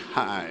Most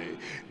High.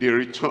 They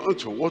return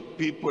to what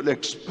people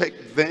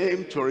expect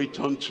them to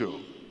return to.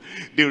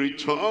 They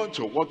return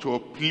to what will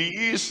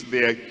please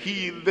their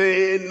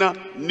heathen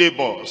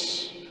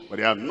neighbors. But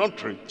they have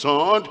not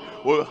returned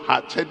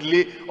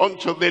wholeheartedly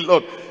unto the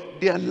Lord.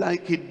 They are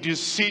like a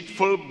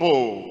deceitful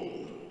bow.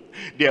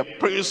 Their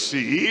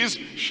princes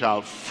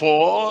shall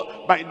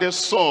fall by the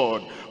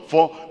sword,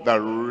 for the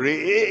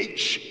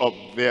rage of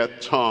their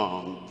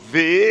tongue.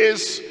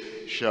 This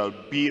shall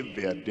be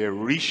their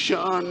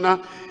derision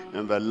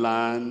in the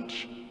land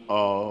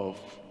of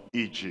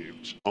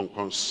Egypt.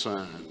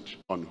 Unconcerned,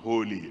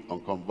 unholy,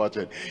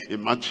 unconverted.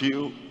 In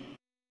Matthew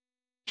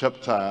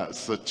chapter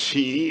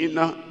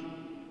 13,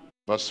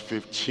 verse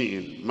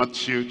 15.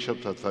 Matthew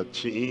chapter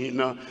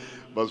 13,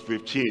 verse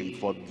 15.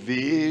 For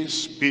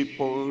these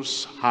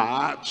people's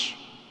heart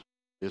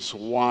is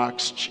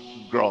waxed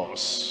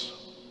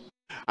gross,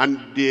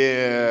 and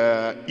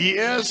their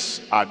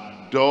ears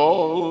are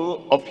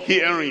dull of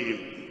hearing,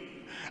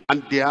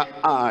 and their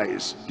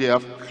eyes they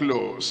have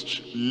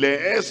closed,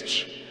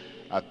 lest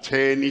at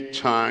any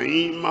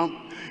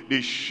time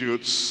they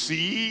should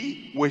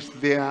see with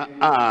their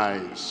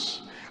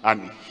eyes,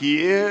 and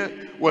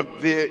hear with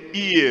their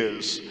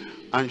ears,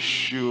 and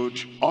should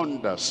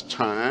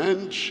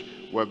understand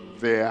with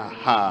their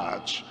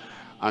heart,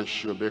 and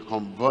should be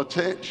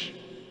converted.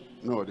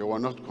 No, they were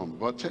not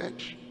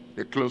converted.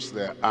 They closed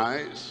their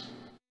eyes.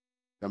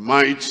 The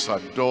minds are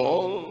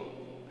dull.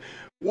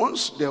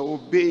 Once they're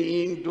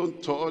obeying,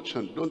 don't touch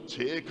and don't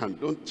take and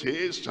don't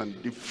taste, and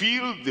they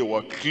feel they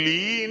were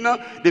clean,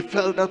 they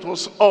felt that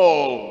was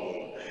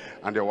all.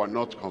 And they were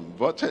not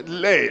converted,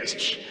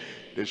 lest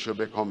they should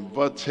be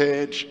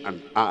converted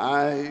and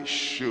I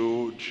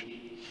should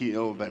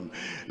heal them.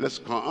 Let's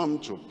come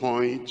to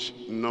point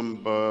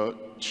number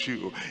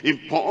 2. In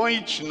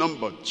point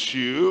number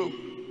 2,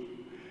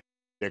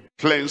 the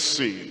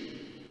cleansing.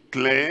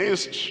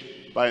 Cleansed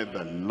by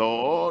the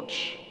Lord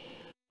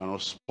and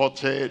was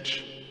spotted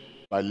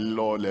by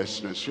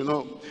lawlessness. You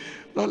know,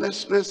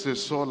 lawlessness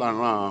is all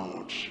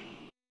around.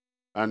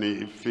 And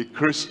if a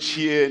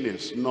Christian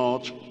is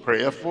not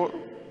prayerful,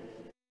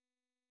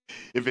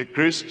 if a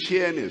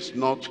Christian is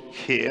not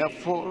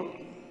careful,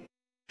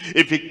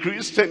 if a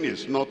Christian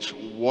is not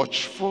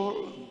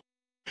watchful,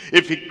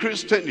 if a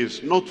Christian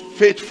is not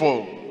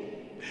faithful,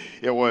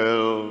 he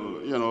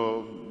will, you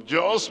know,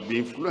 just be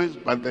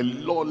influenced by the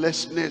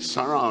lawlessness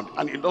around,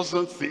 and he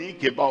doesn't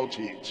think about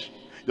it.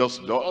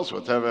 Just does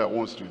whatever he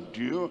wants to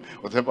do,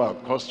 whatever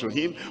occurs to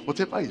him,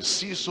 whatever he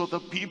sees other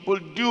people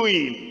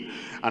doing.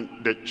 And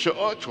the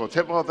church,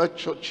 whatever other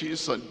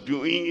churches are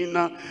doing,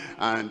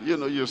 and you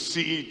know, you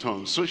see it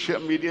on social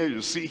media,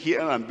 you see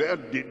here and there,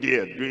 they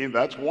are doing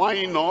that.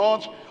 Why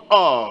not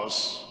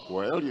us?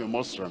 Well, you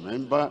must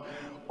remember,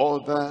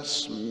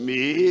 others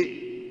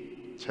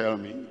may tell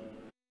me,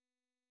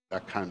 I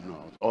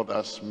cannot.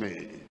 Others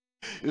may.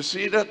 You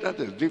see that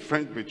is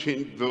different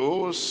between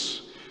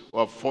those who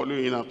are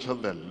following after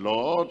the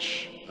Lord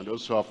and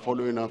those who are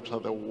following after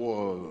the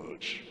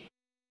world.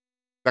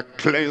 The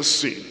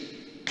cleansing.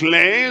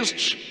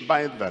 Cleansed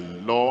by the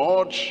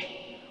Lord,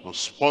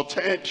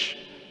 unspotted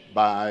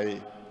by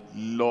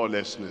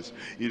lawlessness.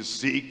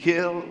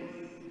 Ezekiel,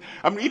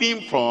 I'm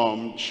reading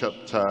from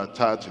chapter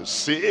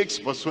 36,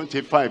 verse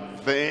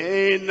 25.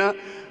 Then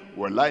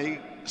will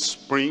I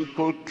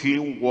sprinkle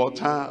clean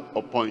water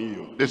upon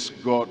you. This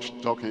God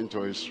talking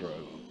to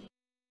Israel.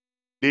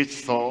 They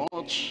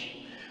thought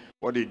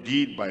what they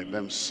did by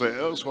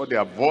themselves, what they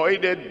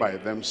avoided by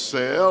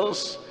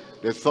themselves,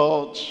 they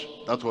thought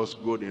that was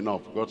good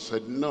enough. God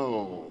said,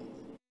 no,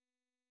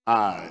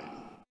 I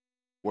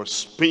will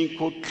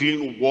sprinkle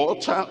clean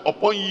water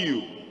upon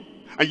you,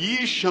 and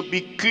ye shall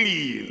be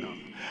clean.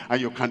 And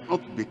you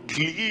cannot be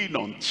clean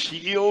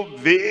until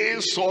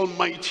this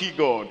Almighty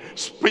God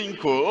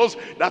sprinkles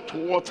that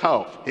water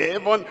of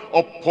heaven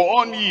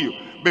upon you,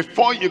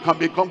 before you can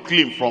become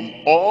clean from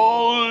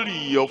all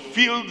your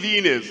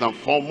filthiness and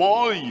from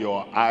all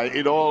your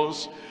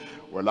idols.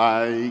 Will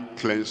I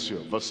cleanse you?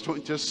 Verse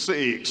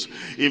 26.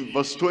 In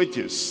verse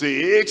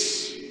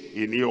 26,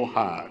 in your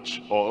heart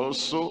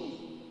also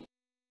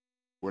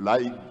will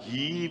I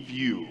give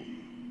you,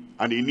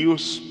 and a new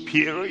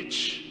spirit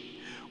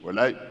will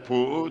I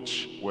put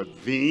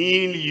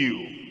within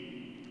you.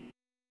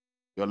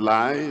 Your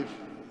life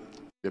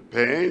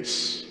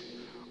depends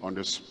on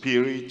the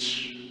spirit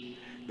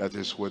that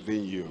is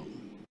within you.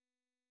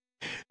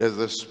 There's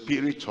the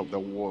spirit of the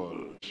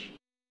world.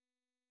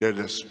 There's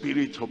the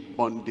spirit of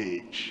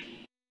bondage.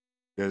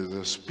 There's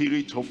the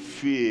spirit of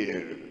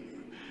fear.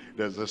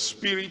 There's the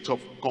spirit of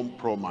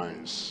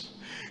compromise.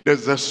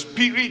 There's the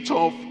spirit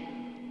of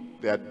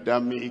the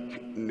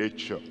Adamic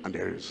nature, and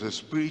there is the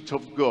Spirit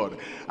of God.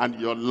 And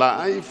your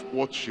life,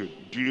 what you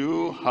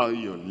do, how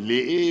you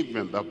live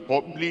in the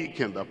public,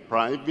 in the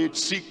private,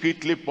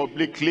 secretly,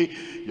 publicly,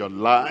 your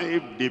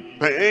life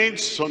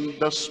depends on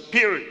the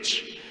Spirit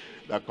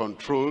that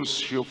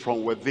controls you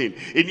from within.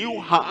 A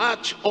new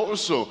heart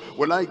also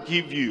will I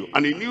give you,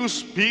 and a new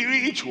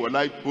spirit will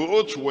I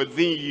put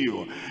within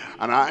you,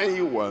 and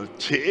I will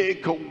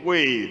take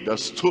away the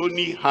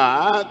stony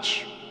heart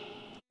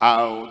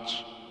out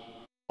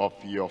of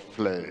your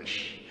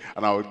flesh,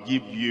 and I will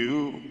give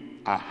you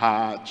a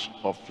heart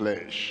of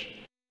flesh.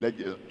 Let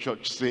your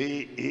church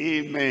say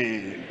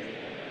amen.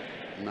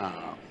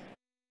 Now,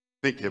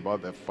 think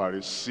about the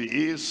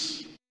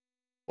Pharisees.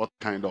 What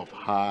kind of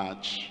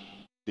heart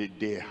did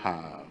they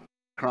have?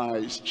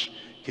 Christ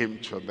came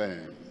to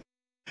them.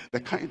 The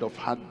kind of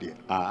heart they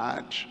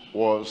had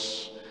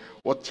was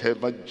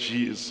Whatever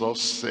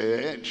Jesus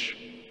said,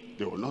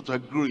 they will not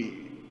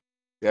agree.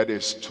 They had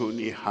a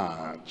stony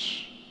heart.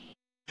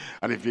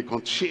 And if he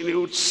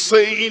continued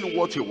saying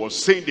what he was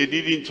saying they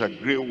didn't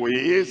agree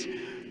with,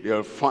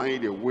 they'll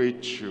find a way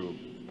to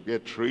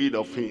get rid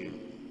of him,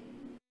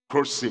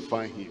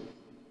 crucify him.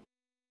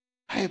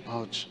 How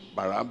about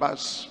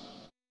Barabbas?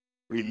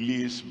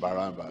 Release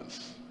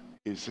Barabbas.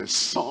 He's a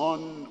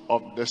son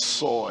of the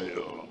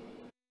soil.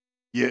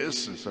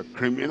 Yes, he's a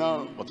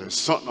criminal, but a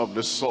son of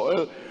the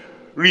soil.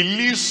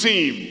 Release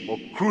him, or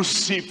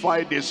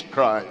crucify this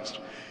Christ.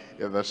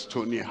 The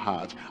stony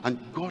heart. And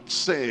God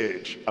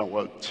said, I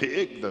will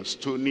take the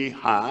stony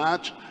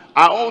heart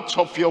out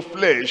of your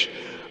flesh,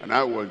 and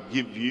I will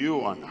give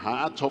you an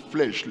heart of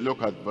flesh.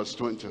 Look at verse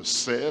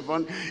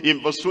 27.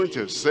 In verse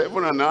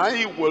 27, and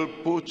I will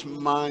put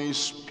my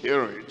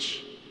spirit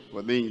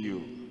within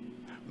you.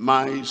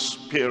 My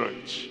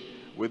spirit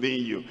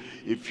within you.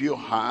 If you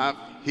have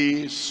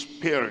his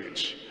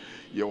spirit,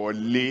 you will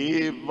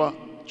live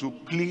to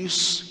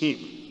please him.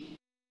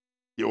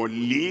 You will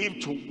live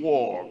to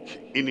walk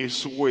in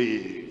his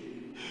way.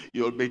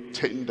 You'll be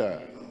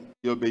tender.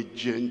 You'll be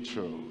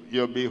gentle.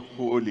 You'll be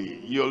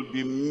holy. You'll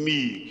be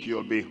meek.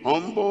 You'll be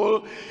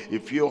humble.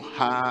 If you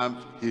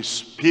have his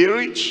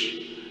spirit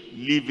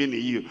living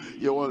in you,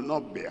 you will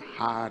not be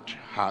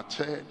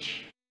hard-hearted,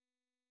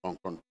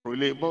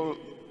 uncontrollable,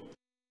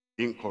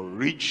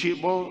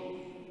 incorrigible.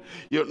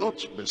 You'll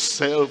not be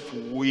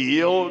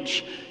self-willed.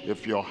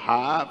 If you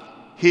have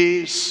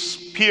his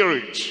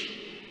spirit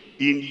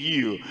in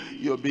you,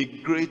 you'll be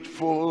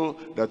grateful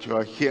that you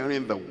are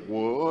hearing the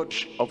word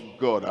of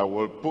God. I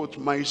will put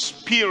my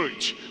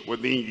spirit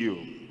within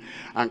you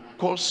and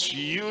cause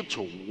you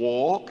to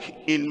walk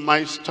in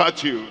my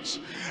statutes,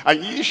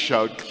 and ye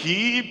shall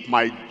keep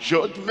my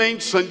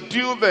judgments and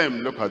do them.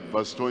 Look at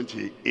verse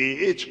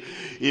 28.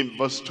 In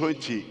verse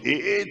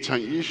 28,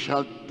 and ye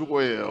shall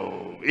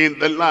dwell in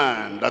the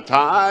land that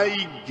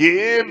I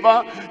gave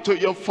to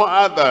your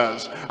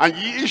fathers, and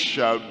ye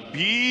shall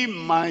be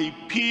my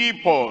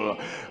people,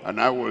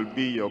 and I will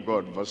be your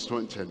God. Verse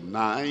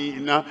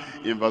 29.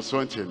 In verse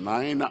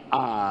 29,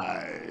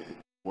 I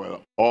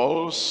will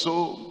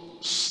also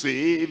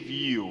save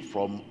you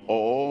from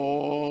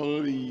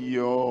all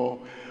your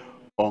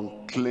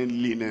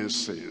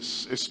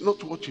uncleanlinesses. It's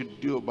not what you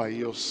do by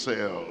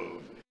yourself.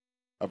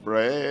 I've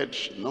read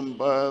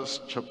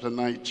Numbers chapter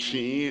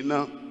 19.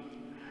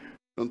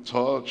 Don't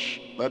touch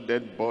that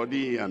dead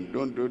body, and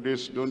don't do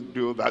this, don't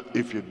do that.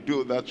 If you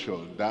do that,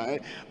 you'll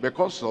die.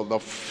 Because of the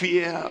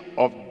fear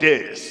of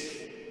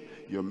death,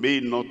 you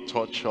may not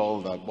touch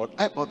all that. But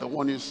how about the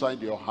one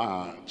inside your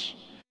heart?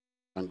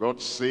 And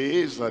God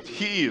says that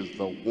he is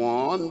the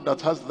one that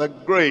has the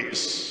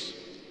grace,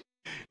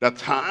 that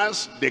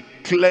has the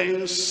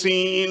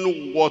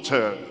cleansing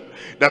water,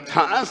 that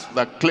has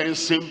the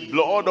cleansing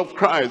blood of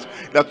Christ,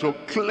 that will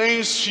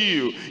cleanse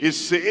you. It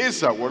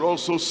says, I will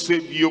also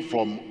save you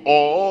from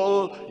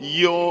all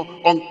your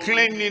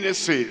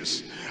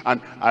uncleannesses,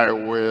 and I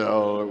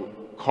will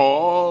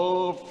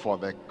call for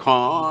the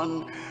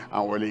corn,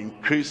 I will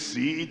increase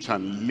it,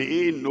 and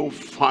lay no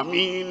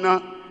famine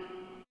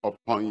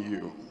upon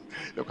you.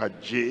 Look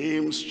at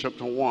James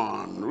chapter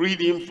 1,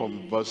 reading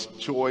from verse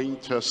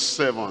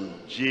 27.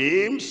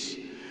 James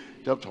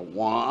chapter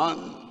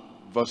 1,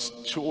 verse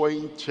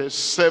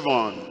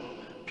 27.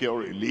 Pure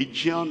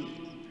religion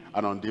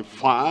and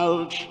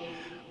undefiled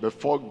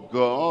before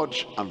God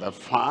and the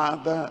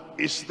Father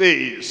is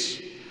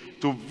this: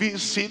 to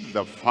visit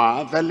the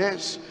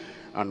fatherless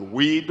and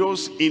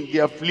widows in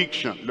their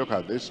affliction. Look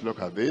at this,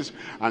 look at this.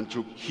 And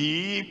to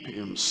keep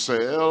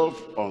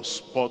himself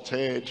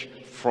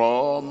unspotted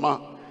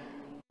from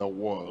the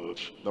world.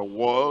 The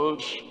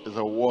world is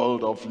a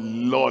world of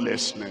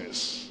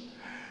lawlessness.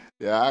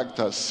 They act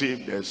as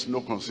if there's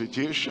no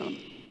constitution,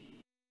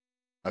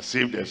 as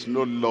if there's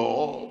no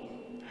law,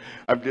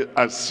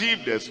 as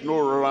if there's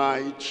no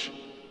right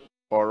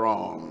or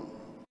wrong,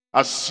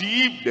 as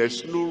if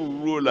there's no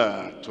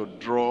ruler to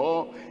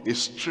draw a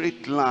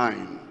straight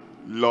line.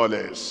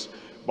 Lawless.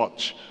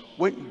 But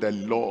when the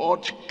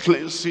Lord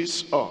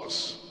cleanses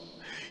us,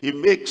 he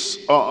makes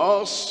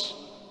us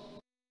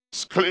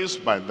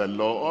cleansed by the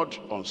Lord,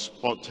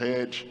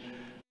 unspotted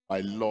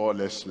by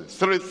lawlessness.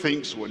 Three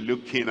things we're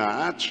looking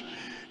at.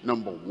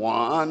 Number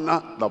one,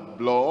 the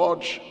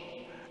blood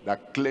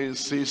that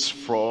cleanses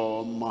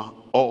from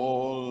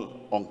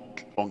all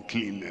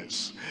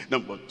uncleanness.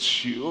 Number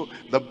two,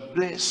 the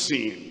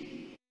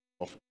blessing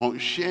of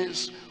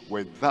conscience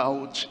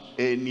without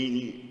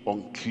any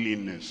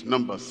uncleanness.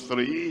 Number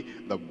three,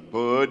 the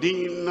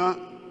burden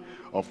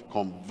of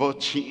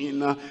converting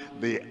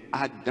the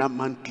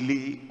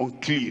adamantly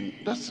unclean.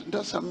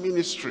 That's a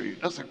ministry,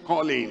 that's a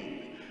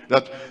calling.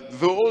 That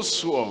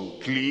those who are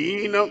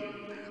unclean,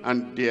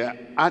 and they're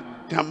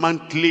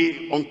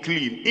adamantly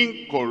unclean,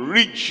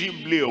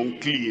 incorrigibly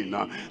unclean,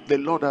 the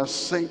Lord has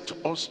sent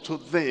us to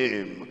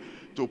them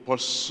to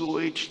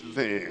persuade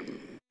them.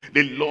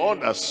 The Lord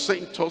has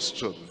sent us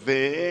to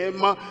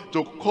them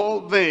to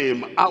call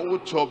them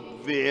out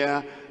of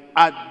their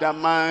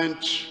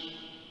adamant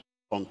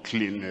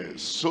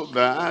uncleanness, so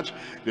that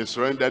they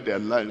surrender their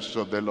lives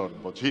to the Lord.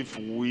 But if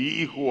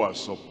we who are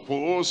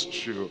supposed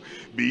to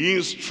be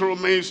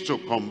instruments to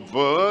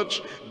convert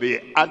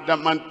the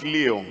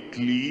adamantly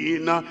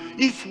unclean,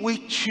 if we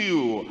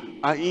too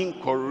are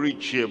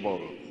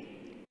incorrigible,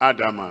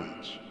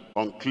 adamant,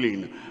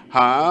 unclean,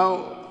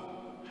 how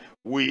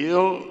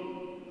will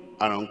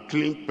an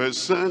unclean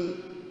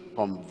person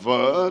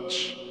convert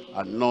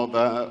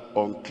another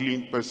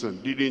unclean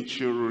person? Didn't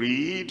you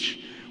read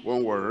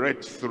when we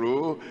read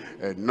through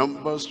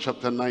Numbers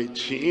chapter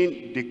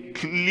 19, the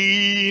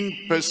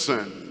clean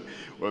person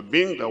will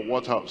bring the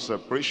water of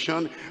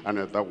separation, and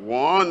the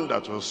one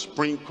that will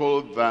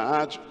sprinkle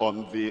that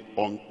on the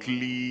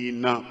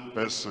unclean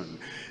person.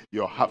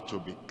 You have to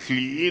be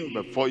clean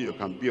before you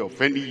can be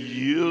of any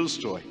use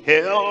to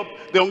help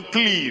the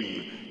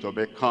unclean to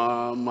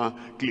become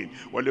clean.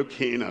 We're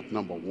looking at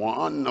number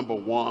one,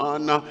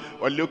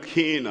 we're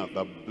looking at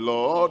the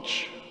blood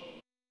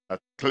that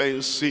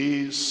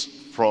cleanses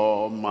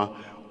from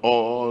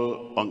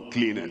all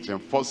uncleanness. In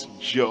 1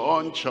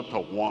 John chapter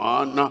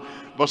 1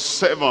 verse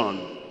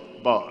 7,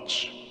 but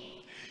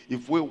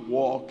if we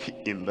walk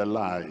in the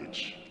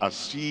light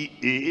as he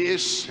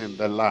is in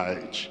the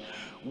light,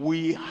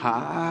 we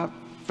have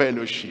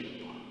fellowship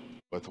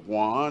with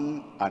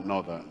one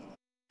another,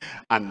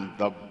 and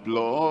the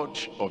blood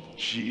of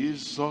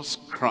Jesus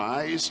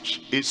Christ,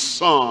 his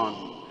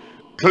Son,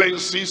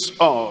 cleanses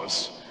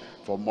us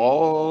from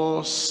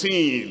all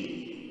sin.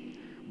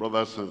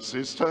 Brothers and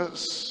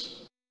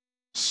sisters,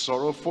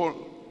 sorrowful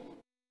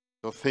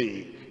to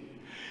think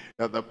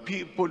that the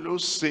people who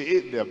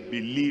say they're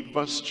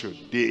believers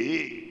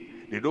today,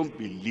 they don't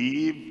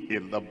believe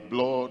in the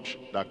blood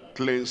that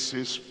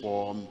cleanses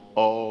from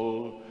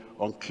all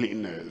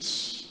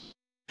uncleanness.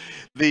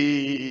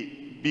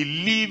 The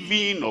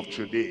believing of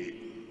today,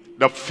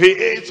 the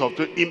faith of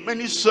today, in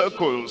many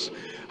circles,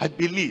 I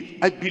believe,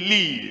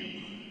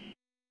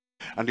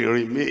 and they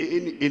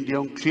remain in the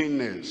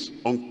uncleanness,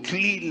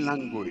 unclean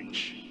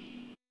language,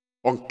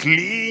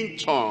 unclean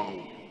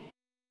tongue,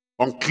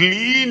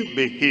 unclean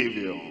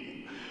behavior,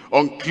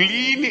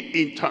 unclean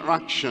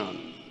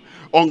interaction,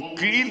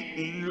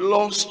 unclean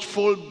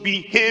lustful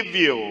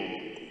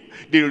behavior.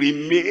 They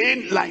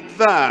remain like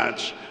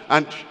that,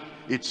 and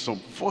it's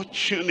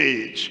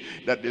unfortunate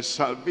that the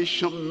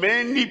salvation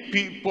many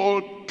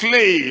people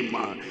claim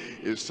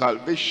is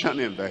salvation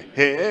in the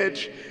head.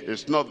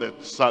 It's not the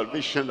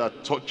salvation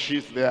that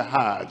touches their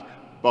heart.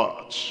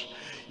 But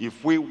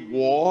if we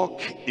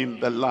walk in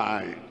the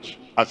light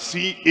as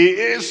he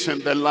is in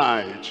the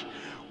light,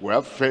 we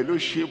have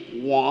fellowship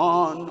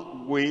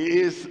one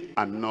with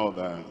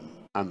another,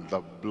 and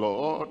the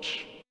blood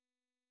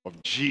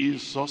of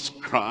Jesus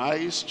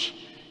Christ,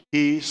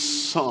 his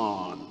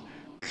Son,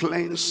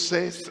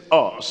 cleanseth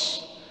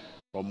us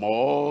from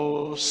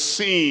all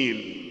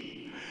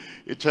sin.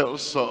 It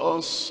tells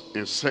us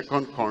in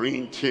 2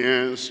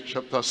 Corinthians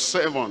chapter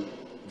 7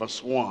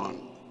 verse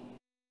 1.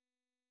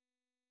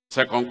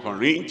 2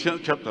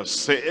 Corinthians chapter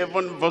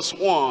 7 verse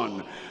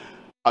 1.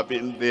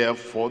 Having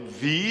therefore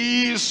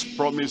these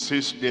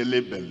promises,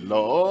 dearly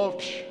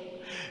beloved,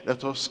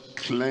 let us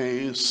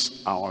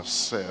cleanse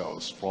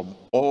ourselves from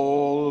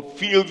all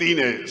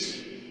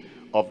filthiness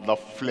of the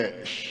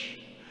flesh.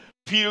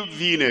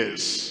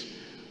 Filthiness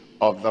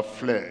of the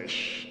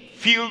flesh.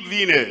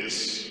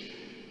 Filthiness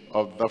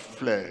of the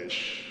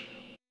flesh.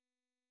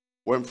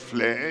 When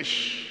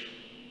flesh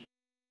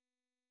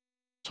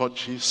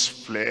touches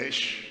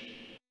flesh,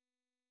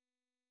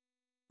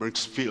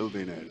 brings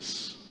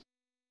filthiness.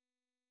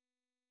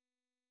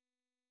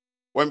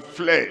 When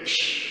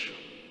flesh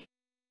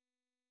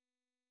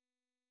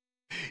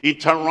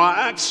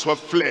interacts with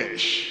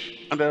flesh,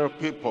 and there are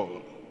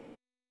people,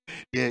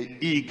 they're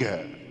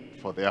eager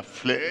for their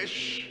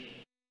flesh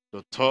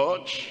to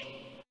touch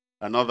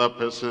another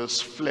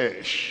person's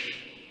flesh.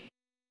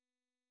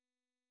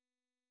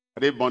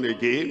 Are they born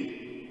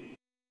again?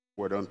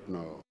 We don't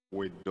know.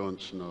 We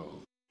don't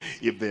know.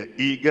 If they're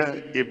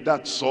eager, if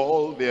that's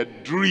all their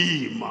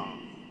dream,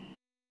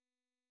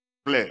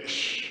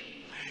 flesh.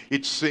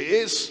 It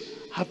says,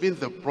 having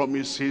the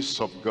promises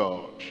of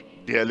God,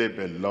 dearly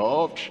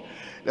beloved,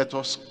 let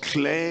us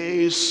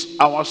cleanse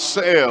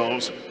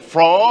ourselves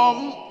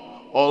from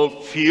all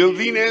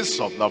filthiness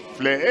of the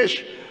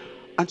flesh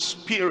and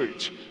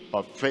spirit,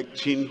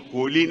 perfecting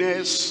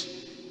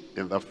holiness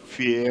in the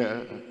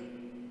fear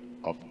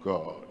of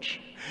God.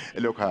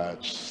 Look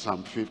at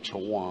Psalm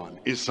 51.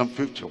 In Psalm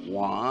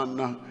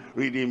 51,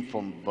 reading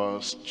from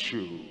verse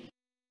 2.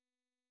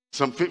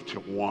 Psalm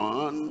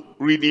 51,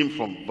 reading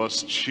from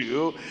verse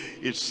 2,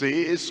 it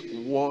says,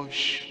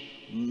 wash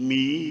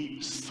me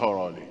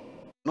thoroughly,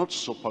 not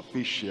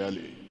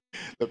superficially.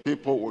 The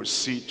people we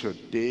see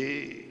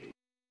today,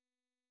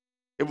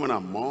 even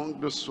among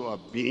those who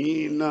have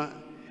been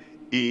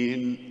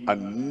in a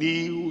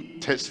New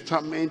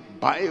Testament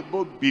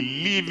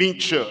Bible-believing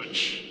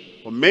church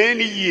for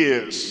many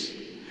years,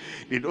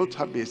 they don't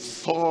have a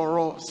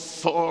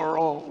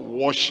thorough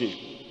washing.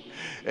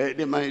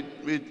 They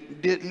might be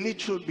a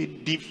little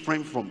bit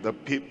different from the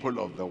people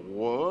of the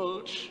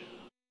world.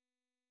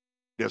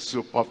 They're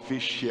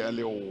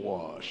superficially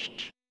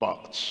washed.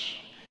 But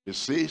it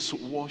says,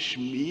 wash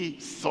me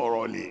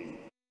thoroughly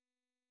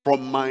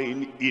from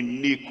mine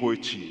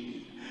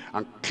iniquity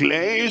and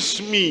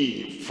cleanse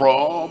me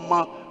from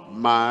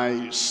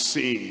my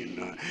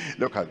sin.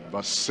 Look at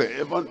verse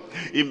 7.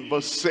 In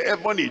verse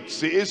 7 it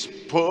says,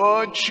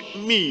 purge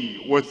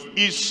me with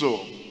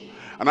hyssop,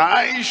 and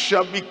I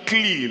shall be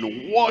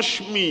clean.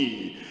 Wash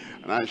me,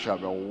 and I shall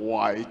be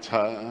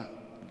whiter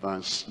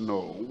than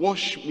snow.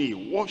 Wash me,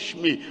 wash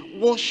me,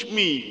 wash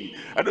me.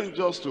 I don't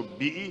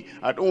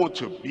want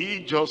to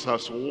be just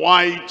as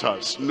white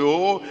as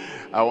snow.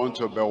 I want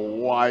to be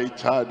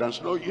whiter than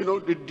snow. You know,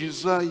 the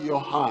desire you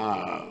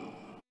have,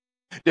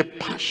 the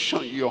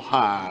passion you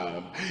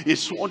have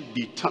is what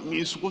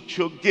determines what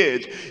you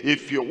get.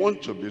 If you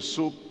want to be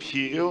so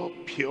pure,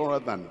 purer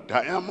than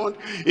diamond,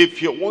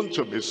 if you want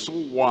to be so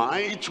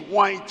white,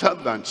 whiter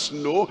than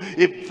snow,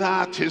 if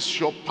that is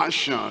your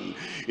passion,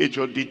 it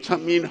will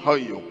determine how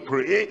you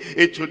pray.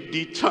 It will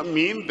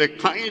determine the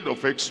kind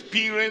of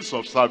experience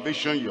of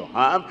salvation you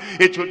have.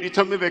 It will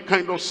determine the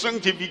kind of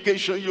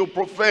sanctification you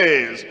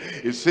profess.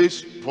 It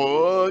says,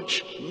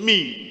 purge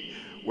me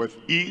with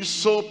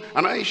hyssop,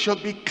 and I shall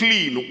be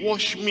clean.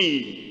 Wash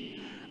me,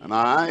 and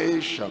I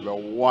shall be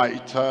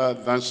whiter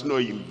than snow.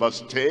 In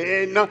verse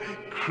 10,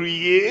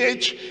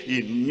 create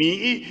in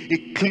me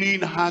a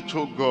clean heart,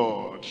 O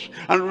God,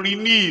 and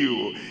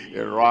renew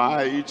a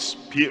right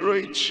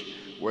spirit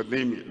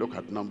within me. Look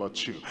at number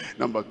 2.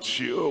 Number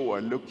 2, we're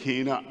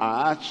looking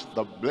at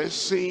the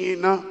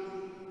blessing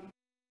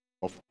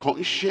of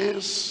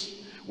conscience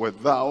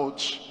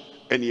without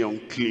any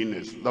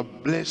uncleanness. The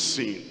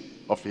blessing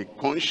of a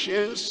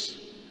conscience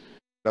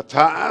that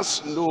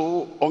has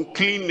no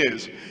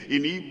uncleanness.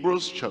 In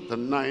Hebrews chapter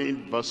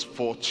 9 verse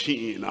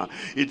 14,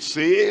 it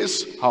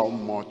says, how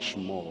much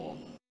more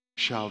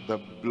shall the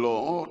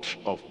blood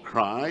of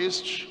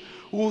Christ,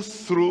 who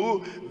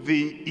through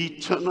the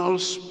eternal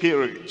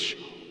Spirit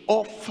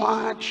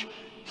offered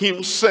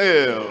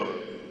himself,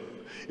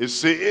 it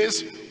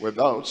says,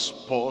 without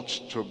spot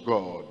to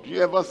God. Do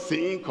you ever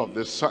think of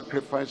the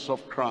sacrifice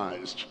of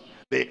Christ?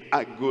 The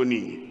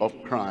agony of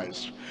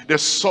Christ, the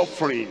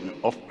suffering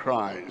of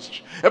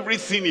Christ,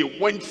 everything he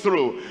went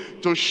through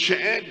to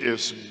shed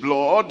his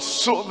blood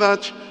so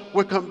that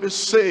we can be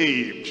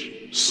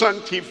saved,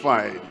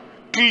 sanctified,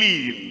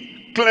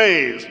 clean,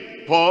 cleansed,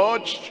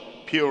 purged,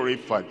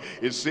 purified.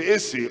 It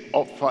says he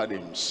offered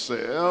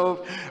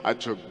himself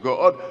unto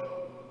God.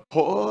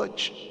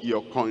 Purge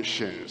your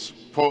conscience.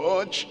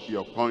 Purge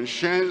your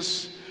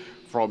conscience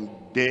from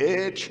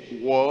dead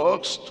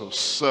works to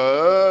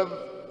serve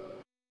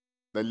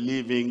the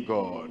living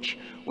God.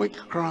 When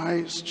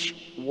Christ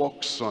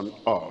walks on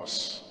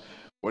us,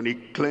 when he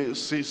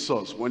cleanses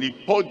us, when he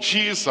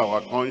purges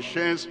our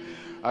conscience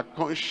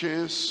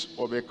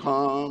will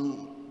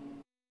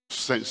become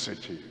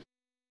sensitive.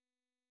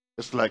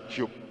 It's like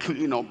you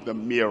clean up the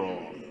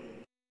mirror,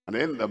 and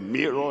then the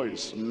mirror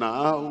is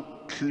now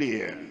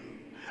clear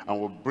and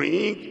will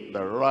bring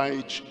the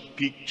right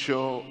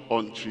picture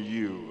unto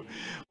you.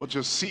 But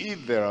you see,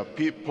 there are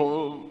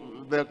people,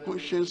 their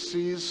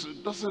consciences,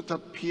 doesn't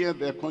appear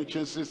their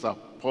consciences are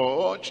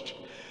purged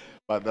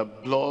by the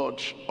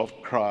blood of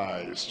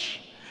Christ.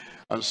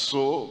 And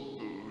so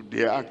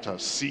they act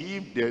as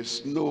if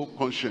there's no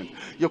conscience.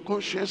 Your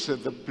conscience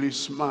is the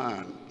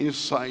policeman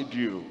inside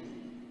you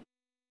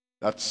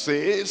that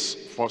says,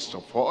 first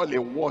of all,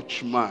 a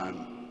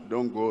watchman,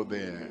 don't go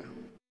there.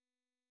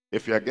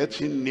 If you're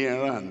getting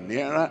nearer and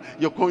nearer,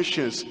 your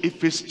conscience,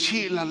 if it's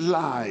still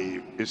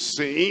alive, is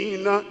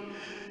saying,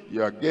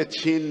 you are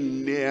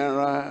getting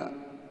nearer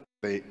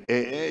the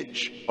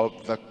edge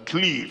of the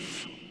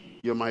cliff.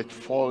 You might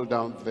fall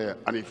down there.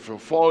 And if you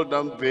fall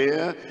down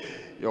there,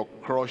 you'll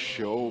crush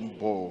your own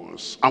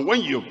bones. And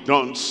when you've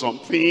done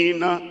something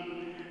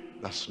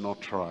that's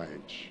not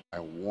right, I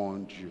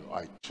warned you,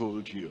 I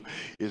told you,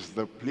 it's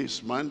the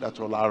policeman that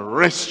will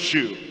arrest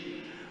you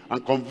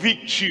and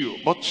convict you.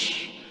 But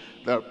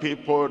there are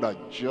people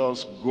that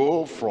just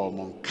go from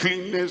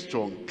uncleanness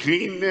to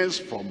uncleanness,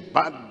 from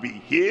bad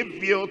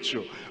behavior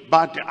to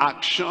bad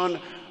action,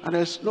 and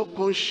there's no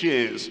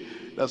conscience.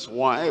 That's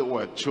why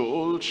we're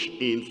told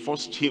in 1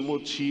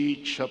 Timothy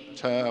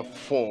chapter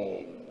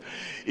 4.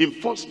 In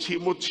 1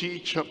 Timothy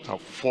chapter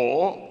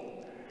 4,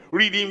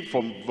 reading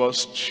from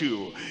verse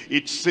 2,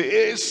 it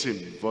says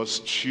in verse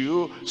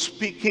 2,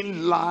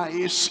 speaking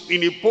lies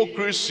in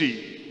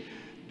hypocrisy.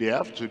 They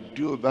have to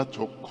do that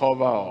to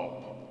cover up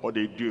what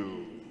they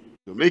do,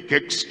 to make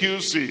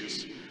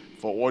excuses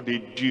for what they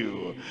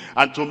do,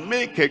 and to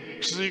make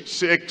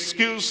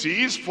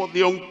excuses for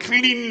the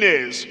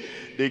uncleanness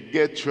they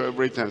get to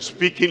everything.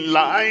 Speaking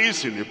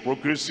lies in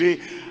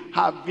hypocrisy,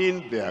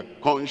 having their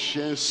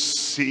conscience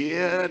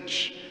seared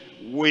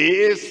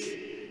with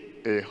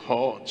a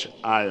hot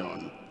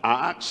iron.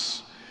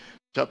 Acts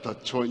chapter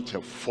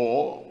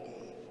 24,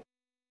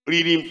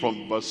 reading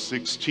from verse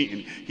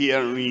 16.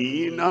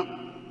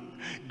 Herein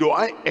do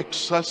I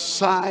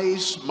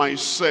exercise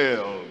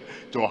myself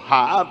to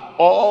have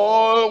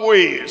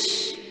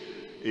always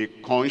a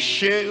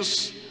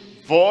conscience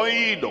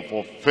void of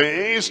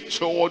offense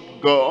toward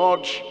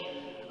God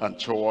and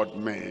toward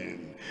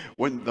men.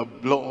 When the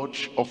blood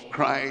of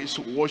Christ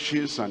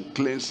washes and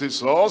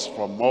cleanses us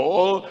from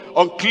all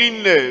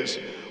uncleanness,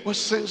 we're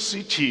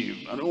sensitive.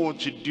 I don't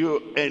want to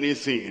do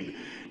anything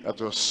that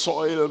will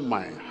soil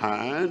my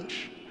hand,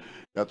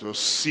 that will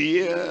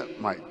sear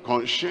my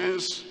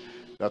conscience,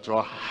 that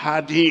will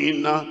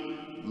harden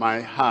my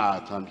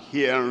heart. And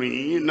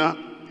herein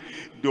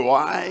do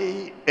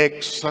I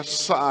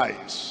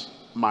exercise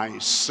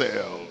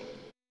myself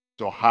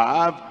to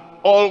have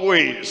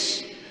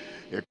always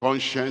a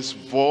conscience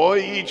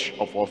void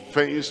of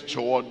offense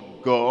toward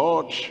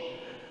God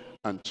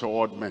and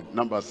toward men.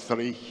 Number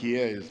 3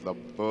 here is the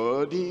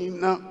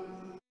burden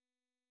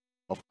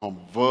of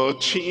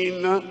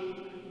converting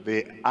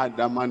the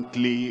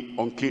adamantly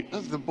unclean.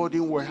 That's the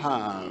burden we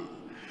have.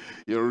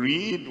 You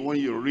read, when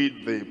you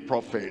read the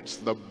prophets,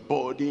 the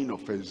burden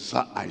of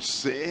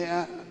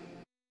Isaiah,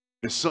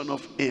 the son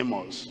of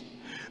Amos,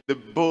 the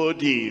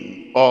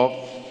burden of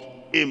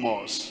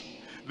Amos,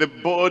 the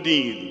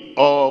burden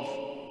of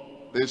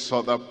this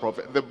other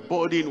prophet. The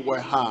burden we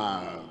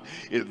have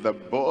is the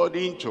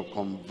burden to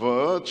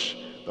convert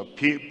the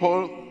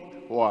people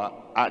who are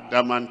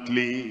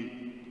adamantly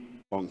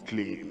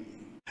unclean.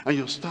 And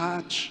you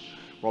start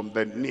from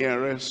the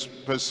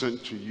nearest person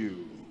to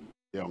you.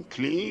 They're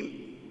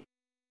unclean,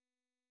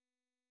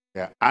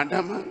 they're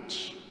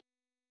adamant,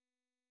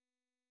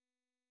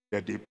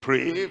 they're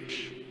depraved,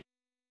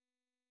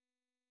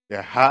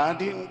 they're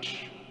hardened,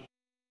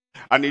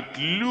 and it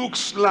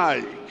looks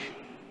like,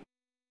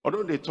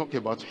 although they talk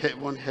about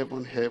heaven,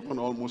 heaven, heaven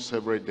almost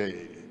every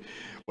day,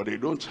 but they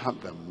don't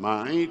have the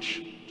mind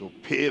to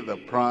pay the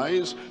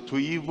price to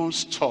even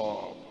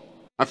stop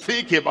and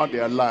think about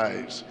their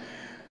lives,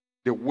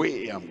 the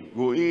way I'm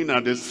going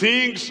and the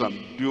things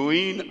I'm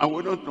doing, and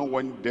we don't know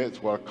when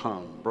death will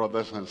come,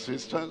 brothers and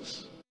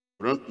sisters.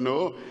 We don't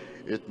know.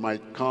 It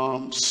might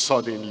come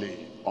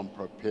suddenly,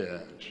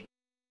 unprepared.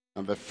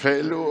 And the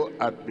fellow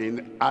had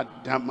been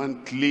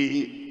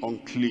adamantly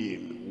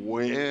unclean.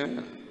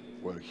 Where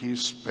will he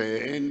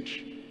spend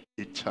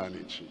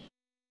eternity?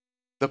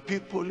 The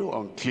people who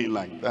are unclean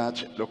like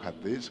that, look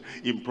at this.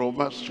 In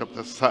Proverbs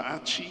chapter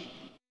 30,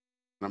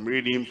 I'm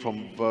reading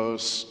from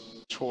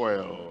verse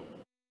 12.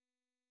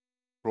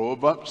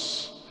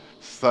 Proverbs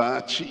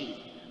 30,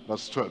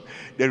 verse 12.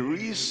 There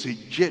is a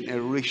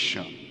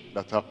generation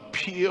that are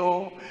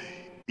pure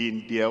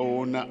in their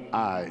own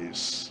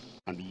eyes,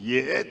 and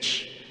yet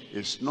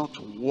is not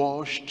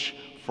washed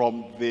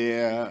from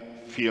their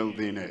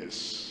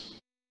filthiness.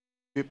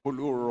 People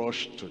who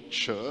rush to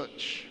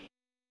church,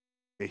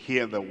 they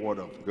hear the word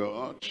of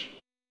God,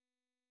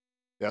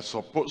 they're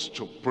supposed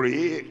to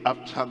pray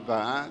after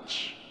that,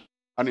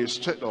 and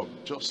instead of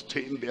just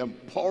staying there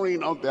and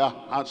pouring out their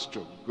hearts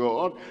to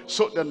God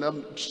so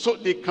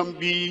they can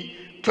be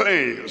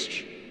cleansed,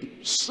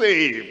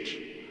 saved,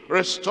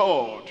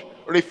 restored,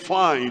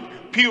 refined,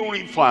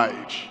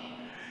 purified.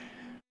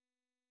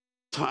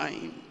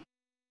 Time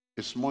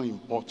is more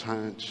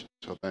important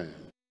to them.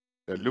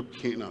 They're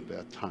looking at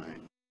their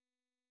time.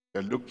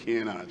 They're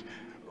looking at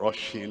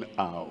rushing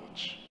out.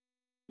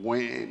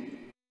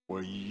 When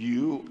will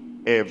you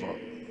ever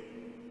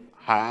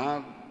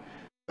have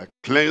the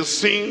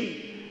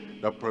cleansing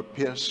that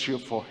prepares you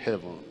for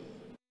heaven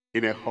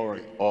in a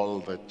hurry all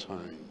the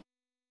time?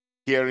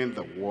 Hearing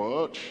the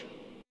word,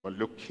 but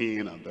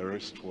looking at the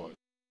wristwatch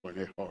in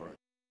a hurry.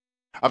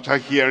 After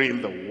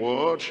hearing the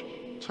word,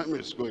 time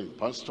is going,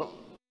 Pastor.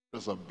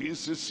 It's a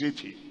busy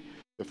city.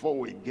 Before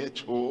we get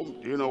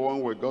home, do you know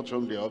when we got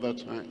home the other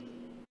time?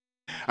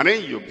 And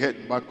then you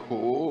get back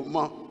home,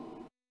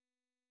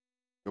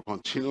 you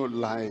continue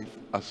life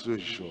as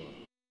usual.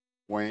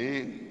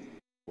 When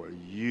will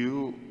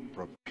you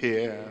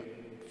prepare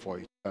for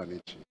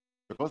eternity?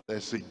 Because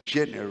there's a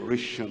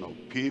generation of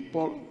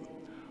people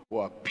who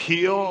are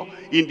pure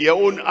in their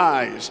own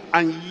eyes,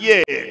 and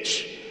yet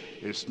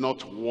is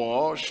not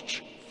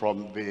washed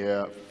from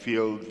their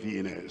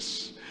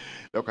filthiness.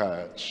 Look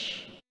at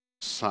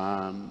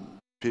Psalm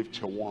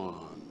 51.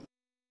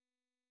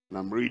 And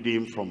I'm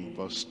reading from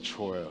verse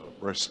 12.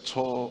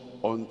 Restore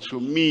unto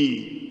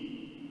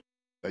me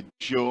the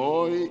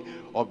joy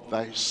of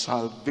thy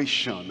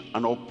salvation,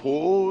 and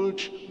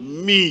uphold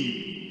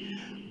me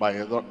by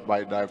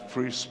thy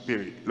free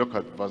spirit. Look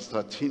at verse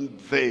 13.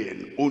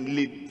 Then,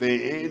 only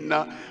then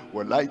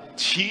will I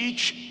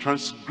teach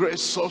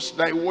transgressors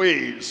thy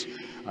ways,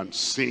 and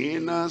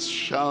sinners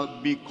shall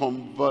be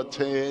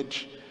converted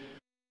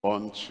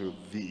unto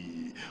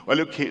thee. We're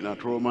looking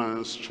at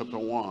Romans chapter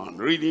 1,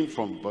 reading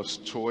from verse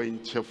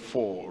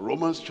 24.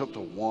 Romans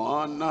chapter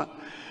 1,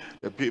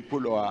 the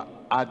people who are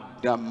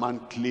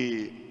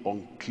adamantly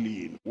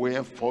unclean,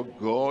 wherefore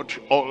God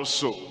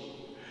also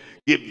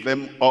give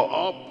them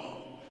up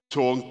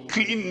to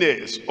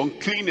uncleanness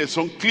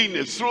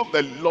through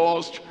the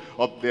lust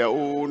of their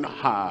own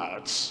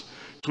hearts,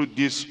 to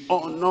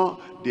dishonor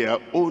their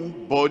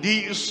own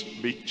bodies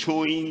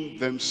between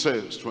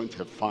themselves.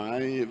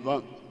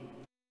 25.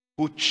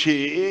 Who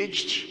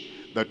changed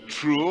the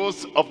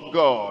truth of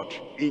God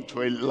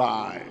into a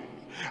lie,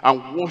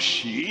 and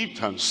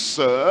worshipped and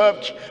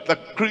served the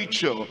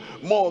creature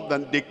more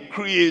than the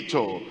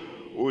Creator,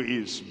 who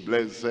is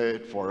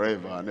blessed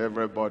forever. And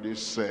everybody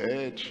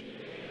said,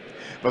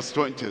 verse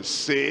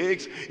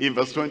 26, in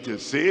verse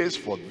 26,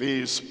 for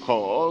this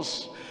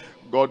cause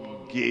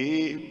God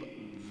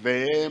gave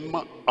them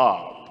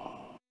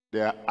up.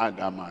 They are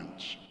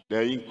adamant, they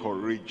are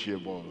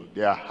incorrigible,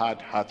 they are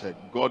hard-hearted.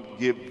 God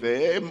gave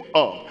them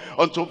up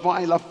unto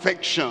vile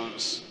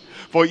affections.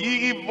 For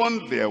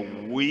even their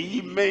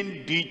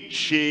women did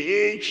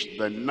change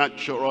the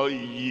natural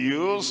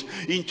use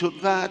into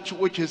that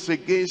which is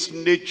against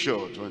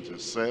nature.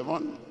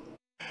 27.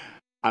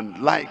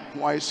 And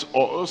likewise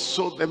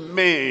also the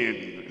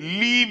men,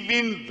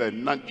 leaving the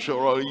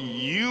natural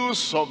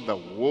use of the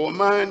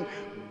woman,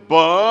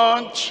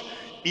 but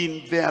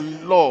in their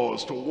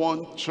lust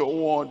one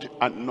toward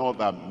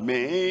another,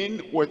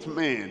 men with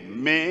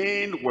men,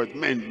 men with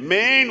men,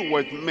 men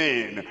with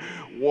men,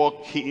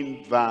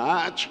 working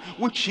that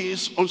which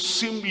is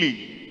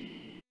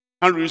unseemly,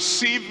 and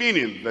receiving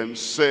in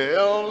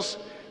themselves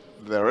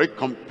the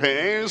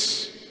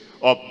recompense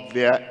of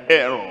their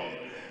error,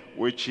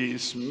 which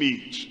is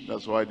meat.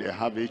 That's why they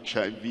have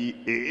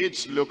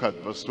HIV/AIDS. Look at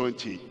verse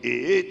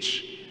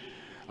 28.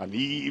 And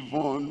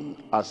even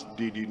as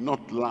they did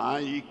not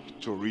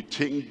like to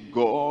retain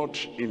God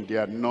in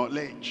their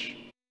knowledge,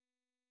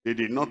 they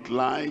did not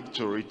like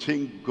to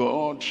retain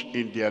God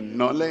in their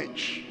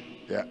knowledge.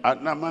 They are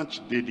adamant,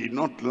 they did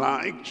not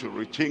like to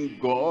retain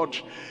God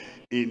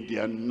in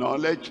their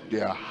knowledge.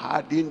 They are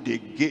hardened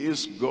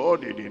against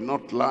God. They did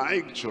not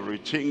like to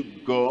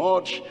retain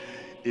God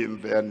in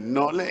their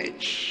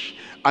knowledge.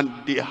 And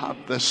they have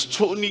the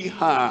stony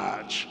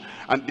heart,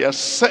 and their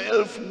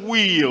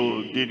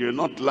self-will. They do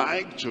not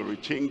like to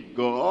retain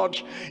God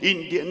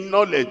in their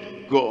knowledge.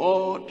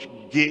 God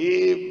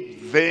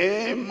gave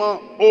them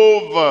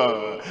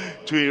over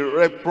to a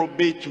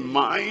reprobate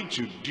mind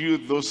to do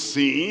those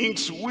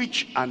things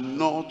which are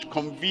not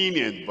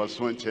convenient. Verse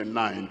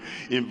 29.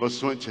 In verse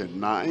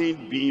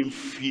 29, being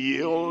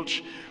filled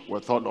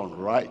with all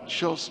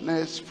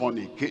unrighteousness,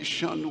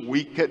 fornication,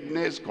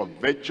 wickedness,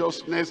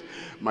 covetousness,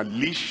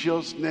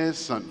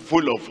 maliciousness, and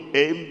full of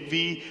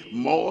envy,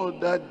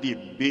 murder,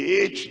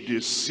 debate,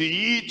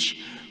 deceit,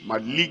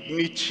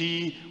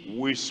 malignity,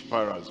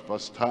 whisperers.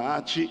 Verse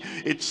 30,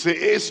 it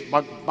says,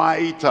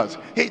 backbiters,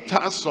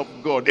 haters of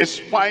God,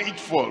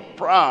 despiteful,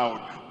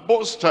 proud,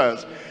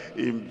 boasters,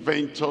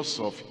 inventors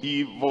of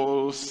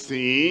evil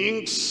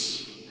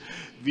things.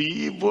 The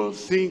evil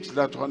things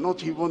that were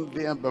not even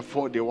there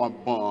before they were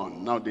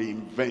born, now they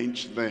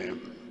invent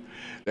them.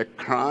 The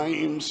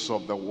crimes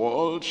of the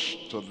world,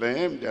 to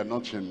them, they are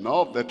not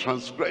enough. The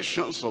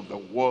transgressions of the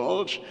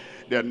world,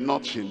 they are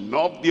not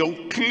enough. The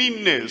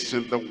uncleanness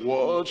in the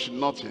world,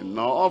 not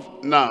enough.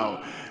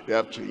 Now, they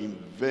have to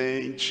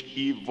invent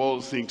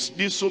evil things.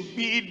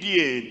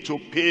 Disobedient to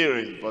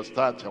parents, verse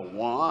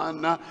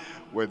 31,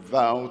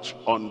 without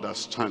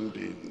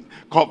understanding.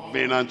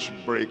 Covenant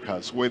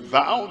breakers,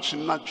 without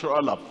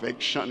natural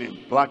affection,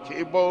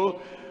 implacable,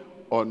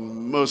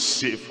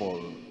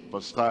 unmerciful.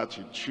 Verse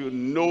 32,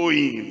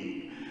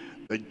 knowing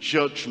the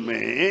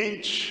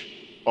judgment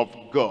of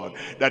God,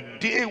 that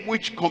they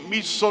which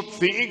commit such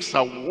things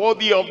are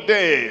worthy of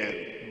death,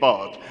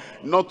 but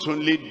not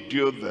only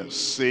do the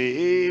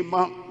same,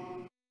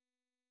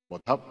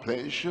 but have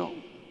pleasure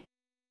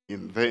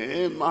in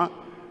them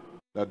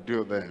that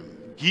do them.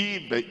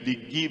 They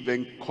give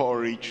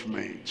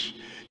encouragement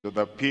to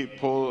the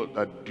people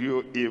that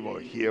do evil.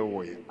 Here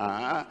we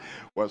are.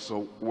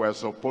 We're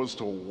supposed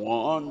to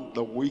warn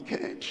the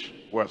wicked.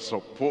 We're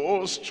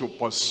supposed to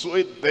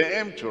persuade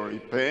them to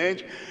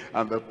repent.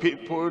 And the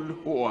people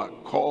who are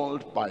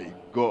called by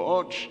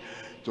God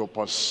to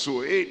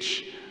persuade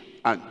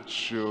and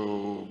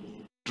to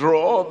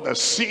draw the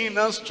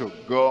sinners to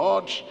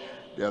God,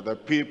 they are the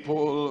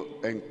people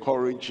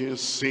encouraging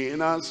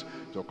sinners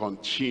to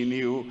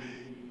continue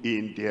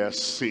in their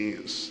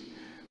sins.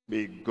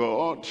 May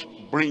God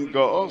bring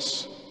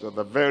us to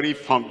the very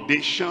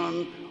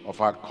foundation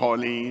of our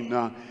calling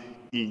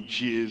in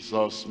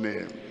Jesus'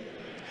 name.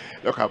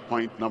 Look at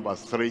point number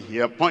 3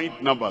 here.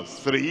 Point number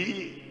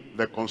 3,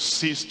 the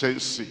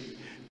consistency.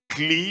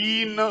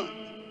 Clean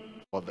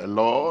for the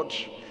Lord,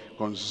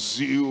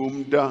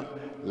 consumed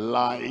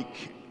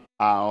like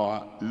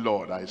our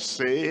Lord.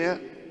 Isaiah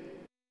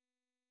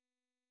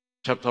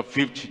chapter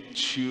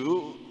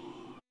 52.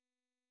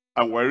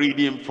 And we're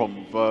reading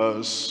from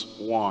verse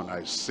 1.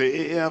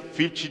 Isaiah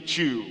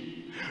 52,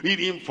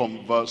 reading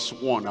from verse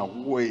 1.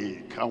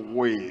 Awake,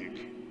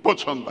 awake,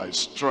 put on thy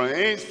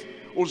strength,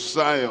 O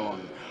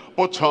Zion,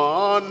 put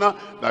on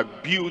thy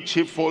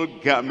beautiful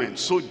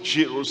garments, O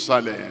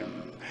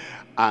Jerusalem,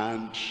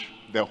 and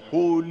the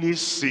holy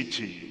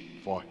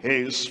city, for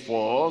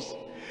henceforth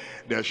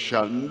there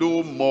shall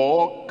no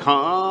more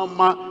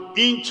come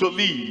into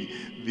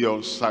thee the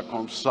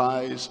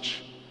uncircumcised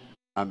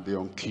and the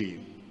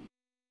unclean.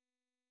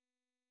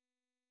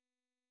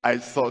 I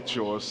thought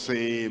you would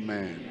say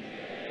amen.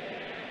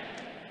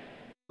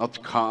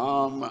 Not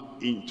come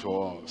into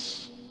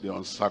us, the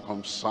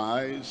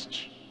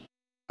uncircumcised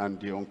and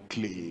the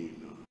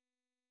unclean.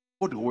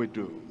 What do we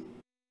do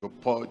to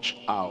purge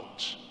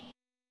out?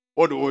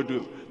 What do we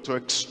do to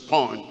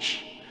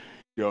expunge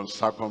the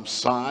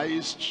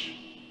uncircumcised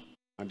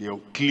and the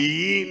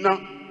unclean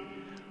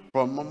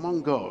from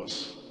among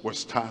us? We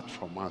start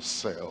from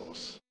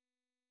ourselves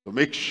to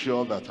make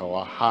sure that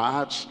our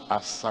hearts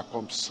are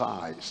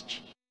circumcised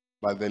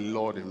by the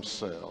Lord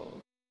himself,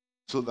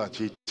 so that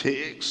he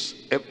takes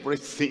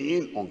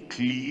everything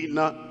unclean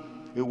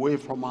away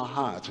from our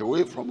heart,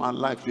 away from our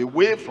life,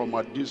 away from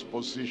our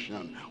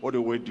disposition. What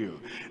do we do?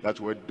 That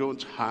we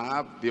don't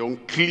have the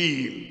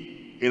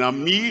unclean in our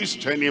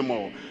midst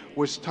anymore.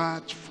 We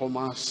start from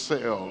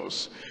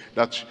ourselves,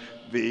 that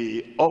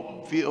the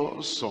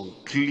obvious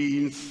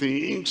unclean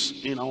things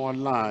in our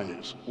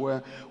lives,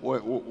 we're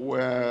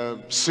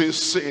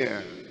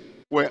sincere,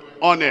 we're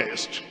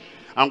honest,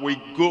 and we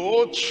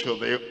go to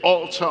the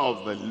altar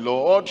of the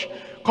Lord,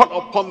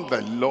 call upon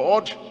the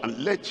Lord, and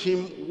let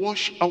him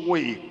wash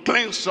away,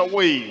 cleanse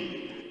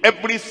away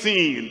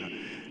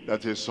everything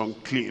that is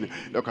unclean.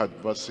 Look at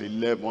verse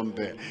 11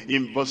 there.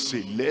 In verse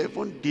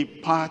 11,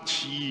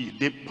 depart ye,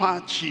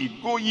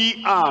 go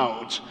ye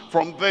out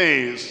from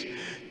thence,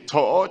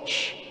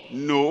 touch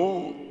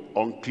no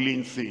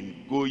unclean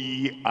thing. Go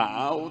ye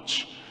out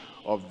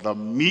of the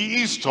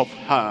midst of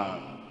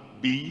her,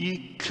 be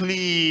ye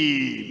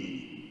clean,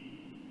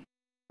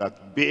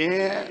 that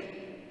bear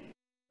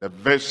the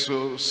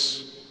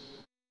vessels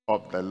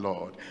of the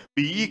Lord.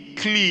 Be ye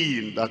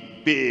clean, that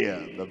bear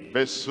the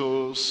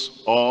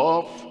vessels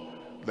of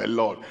the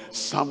Lord.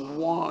 Psalm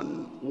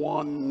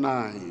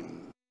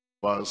 119,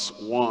 verse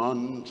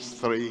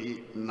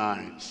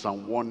 139.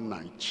 Psalm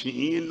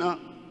 119,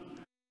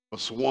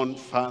 verse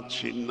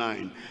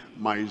 139.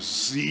 My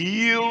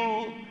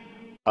zeal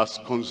has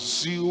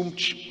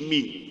consumed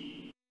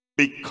me,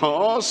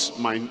 because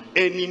mine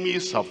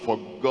enemies have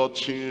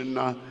forgotten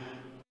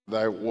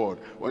thy word.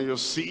 When you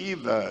see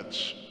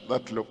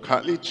that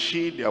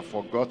locality, they have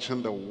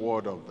forgotten the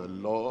word of the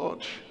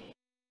Lord.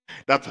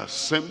 That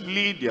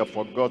assembly, they have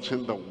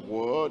forgotten the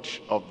word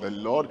of the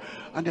Lord,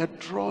 and they're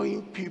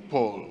drawing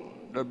people.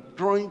 They're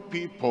drawing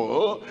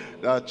people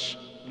that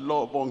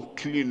love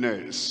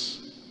uncleanness.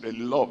 They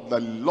love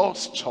the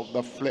lust of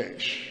the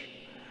flesh.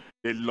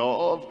 They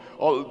love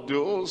all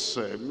those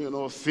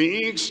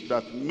things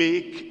that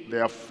make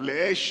their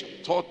flesh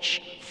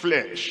touch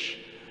flesh.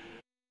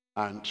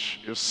 And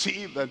you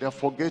see that they're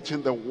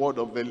forgetting the word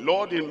of the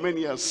Lord in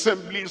many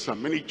assemblies and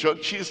many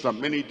churches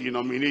and many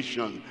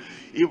denominations.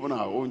 Even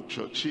our own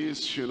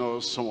churches,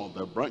 some of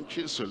the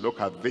branches, you look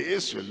at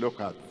this, you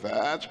look at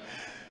that.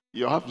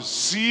 You have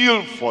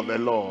zeal for the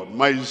Lord.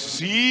 My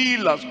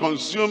zeal has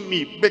consumed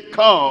me,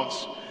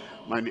 because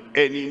my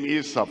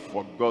enemies have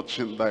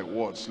forgotten thy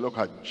words. Look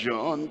at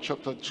John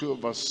chapter 2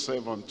 verse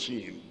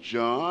 17.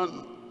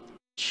 John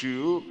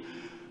 2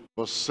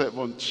 verse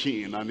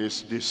 17. And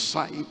his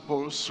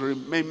disciples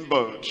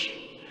remembered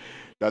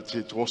that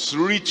it was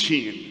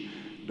written,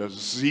 the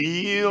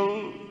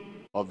zeal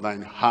of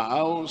thine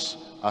house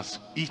has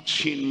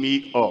eaten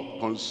me up,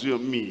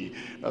 consumed me.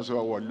 That's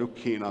why we're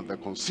looking at the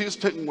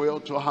consistent way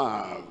to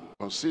have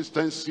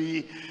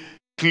consistency,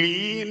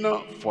 clean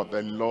for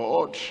the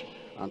Lord,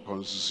 and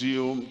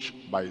consumed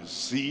by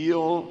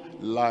zeal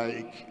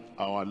like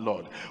our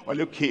Lord. We're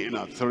looking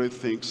at three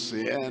things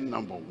here.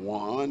 Number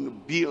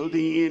one,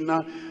 building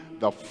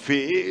the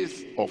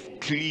faith of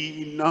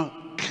clean,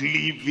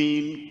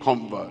 cleaving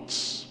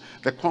converts.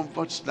 The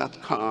converts that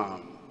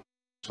come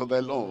to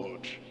the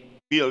Lord,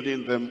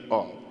 building them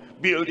up,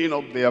 building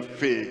up their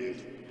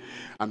faith,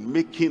 and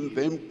making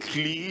them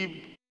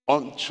cleave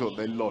unto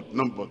the Lord.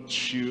 Number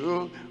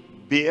two,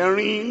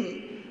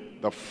 bearing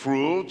the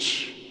fruit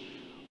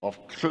of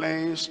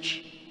cleansed,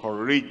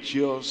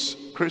 courageous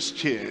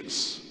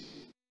Christians.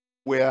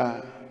 We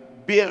are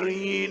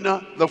bearing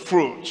the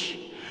fruit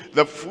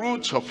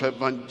of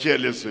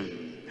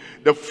evangelism,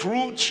 the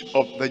fruit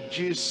of the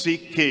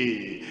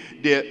GCK.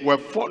 We're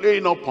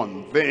following up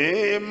on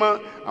them,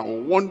 and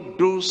we want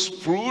those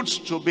fruits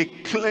to be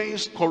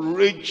cleansed,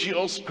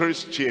 courageous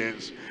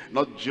Christians,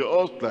 not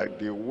just like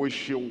the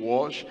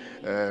wishy-washy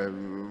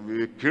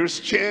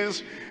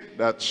Christians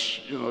that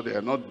they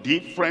are not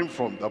different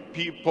from the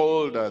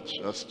people that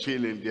are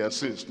still in their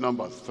sins.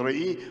 Number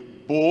three,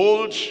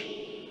 bold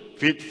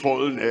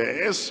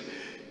faithfulness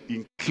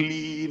in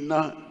clean,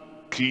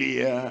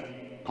 clear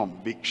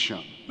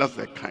conviction. That's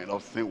the kind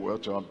of thing we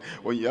have to have.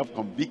 When you have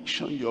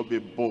conviction, you'll be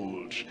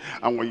bold.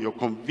 And when your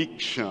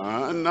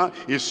conviction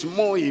is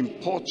more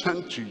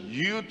important to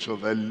you, to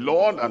the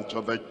Lord, and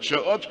to the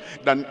church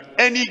than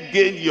any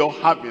gain you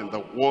have in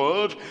the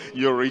world,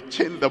 you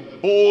retain the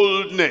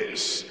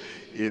boldness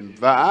in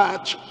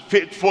that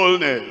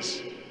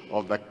faithfulness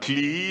of the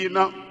clean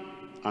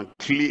and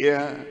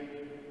clear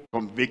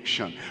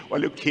conviction. We're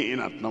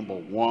looking at number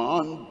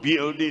one,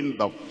 building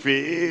the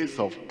faith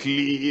of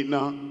clean,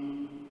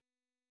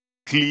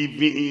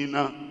 cleaving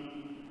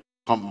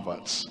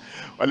converts.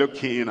 We're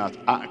looking at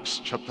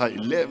Acts chapter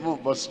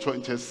 11 verse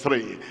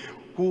 23.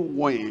 Who,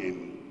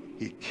 when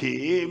he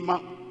came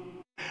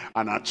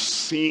and had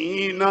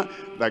seen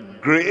the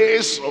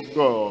grace of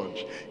God,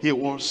 he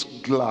was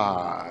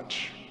glad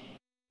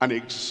and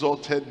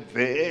exhorted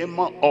them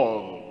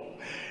all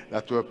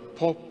that were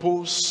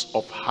purpose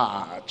of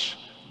heart,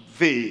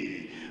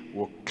 they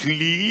will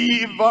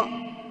cleave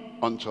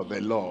unto the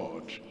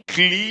Lord.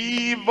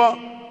 Cleave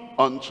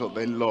unto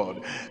the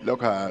Lord.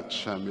 Look at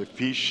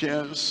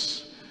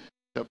Ephesians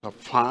chapter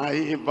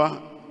 5,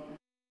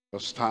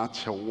 verse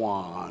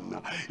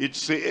 31. It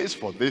says,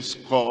 for this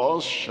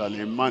cause shall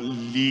a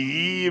man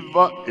leave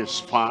his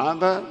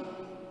father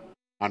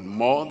and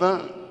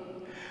mother,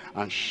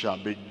 and shall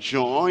be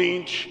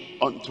joined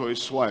unto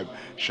his wife,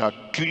 shall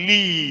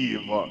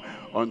cleave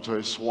unto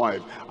his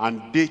wife, and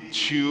they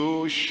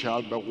two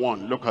shall be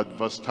one. Look at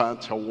verse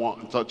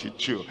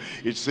 32.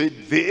 It says,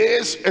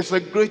 this is a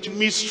great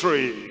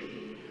mystery,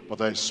 but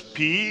I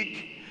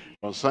speak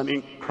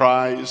concerning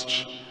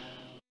Christ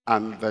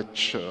and the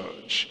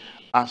church.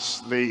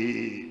 As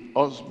the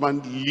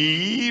husband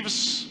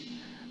leaves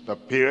the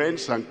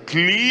parents and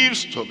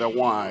cleaves to the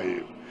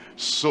wife,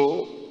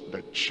 so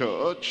the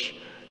church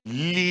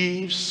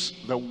leaves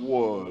the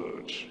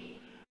world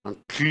and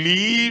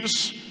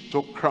cleaves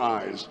to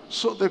Christ.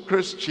 So the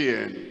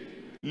Christian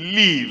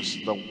leaves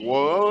the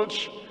world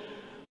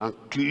and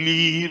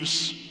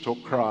cleaves to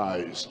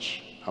Christ.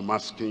 I'm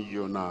asking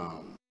you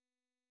now,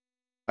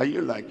 are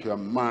you like you are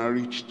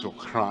married to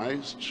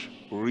Christ?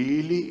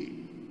 Really?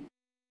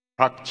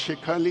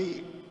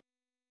 Practically?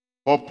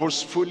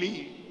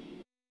 Purposefully?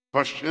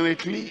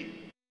 Passionately?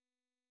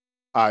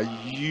 Are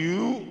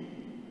you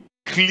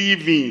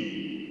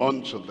cleaving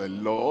unto the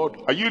Lord?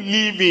 Are you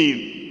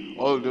leaving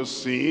all the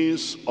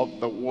sins of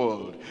the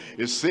world?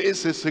 It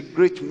says it's a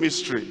great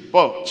mystery,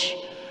 but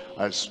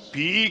I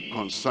speak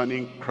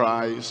concerning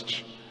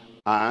Christ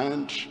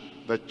and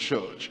the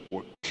church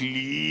will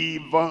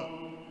cleave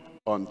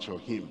unto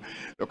him.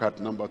 Look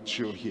at number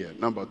 2 here.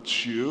 Number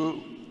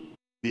 2,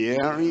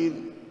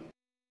 bearing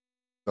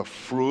the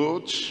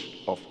fruit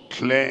of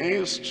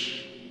cleansed,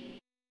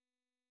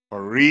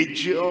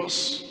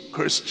 courageous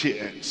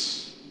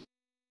Christians.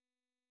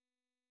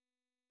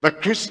 The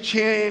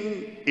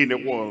Christian in the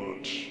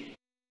world,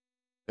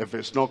 if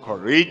it's not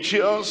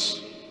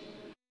courageous,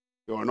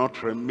 he will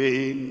not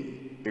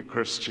remain a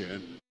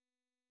Christian.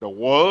 The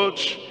world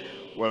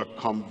will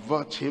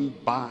convert him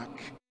back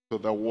to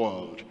the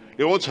world.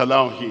 They won't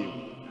allow him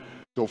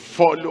to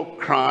follow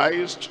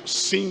Christ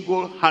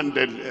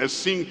single-handedly,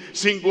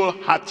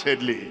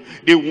 single-heartedly.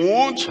 They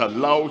won't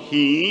allow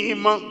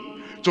him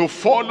to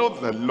follow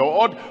the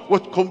Lord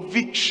with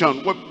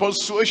conviction, with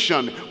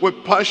persuasion,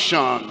 with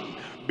passion,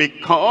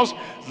 because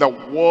the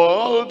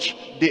world,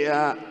 they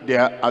are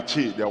at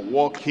it. They're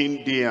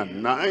working day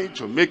and night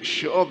to make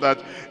sure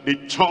that they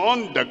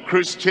turn the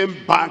Christian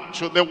back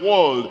to the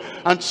world.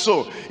 And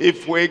so,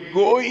 if we're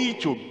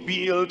going to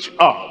build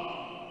up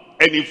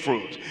any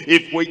fruit,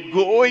 if we're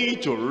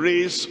going to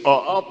raise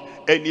up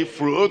any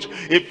fruit,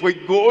 if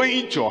we're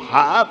going to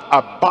have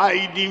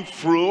abiding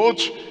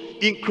fruit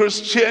in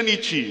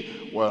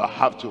Christianity, we'll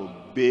have to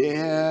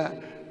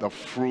bear the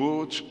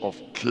fruit of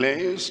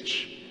cleansed,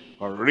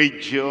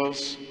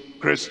 courageous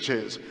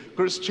Christians.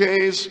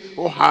 Christians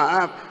who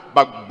have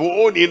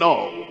backbone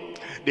enough,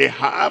 they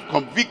have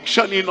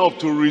conviction enough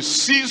to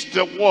resist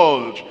the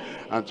world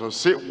and to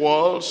say,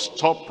 world,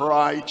 stop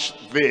right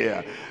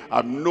there.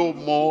 I'm no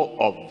more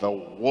of the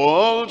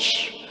world,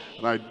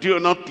 and I do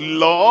not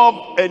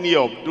love any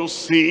of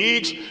those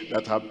things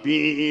that have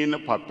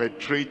been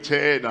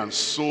perpetrated and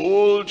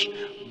sold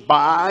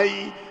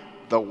by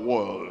the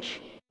world.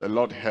 The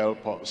Lord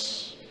help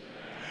us.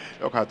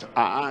 Look at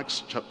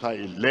Acts chapter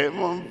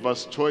 11,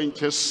 verse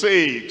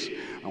 26.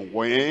 And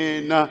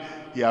when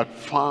he had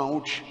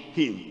found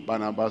him,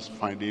 Barnabas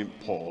finding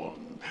Paul,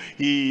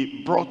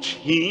 he brought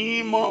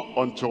him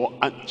unto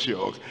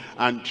Antioch,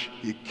 and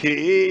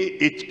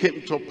it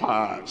came to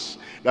pass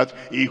that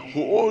a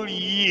whole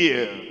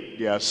year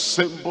they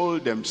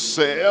assembled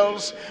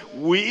themselves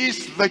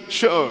with the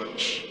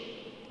church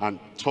and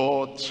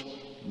taught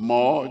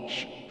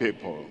much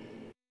people,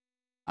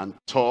 and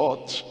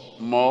taught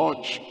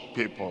much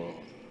people,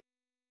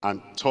 and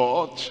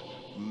taught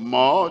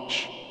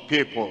much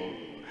people.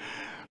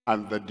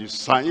 And the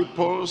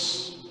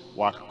disciples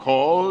were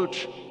called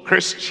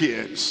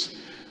Christians,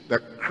 the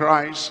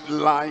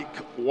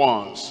Christ-like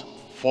ones,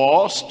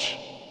 first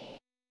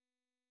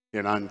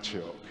in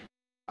Antioch.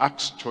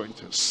 Acts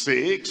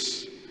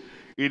 26,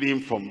 reading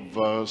from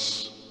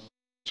verse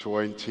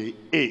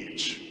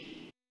 28.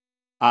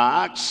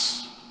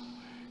 Acts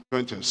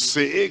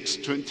 26,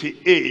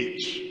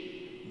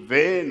 28.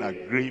 Then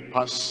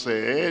Agrippa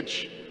said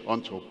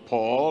unto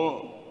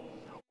Paul,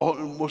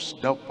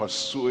 almost thou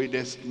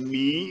persuadest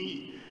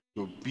me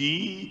to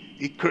be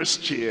a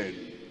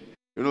Christian.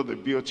 You know the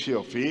beauty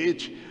of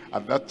it?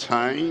 At that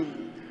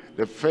time,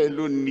 the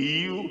fellow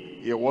knew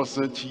he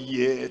wasn't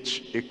yet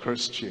a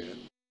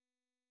Christian.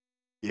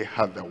 He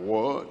had the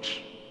word.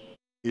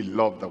 He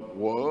loved the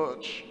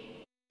word.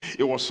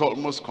 He was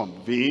almost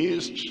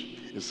convinced.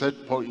 He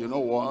said, Paul, you know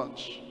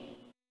what?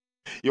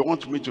 You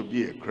want me to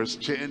be a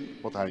Christian,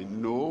 but I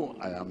know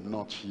I am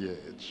not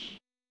yet.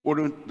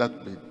 Wouldn't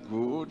that be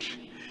good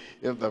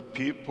if the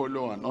people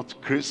who are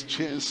not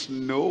Christians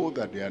know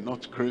that they are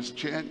not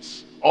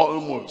Christians?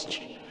 Almost.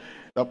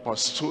 That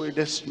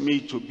persuaded me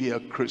to be a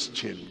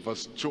Christian.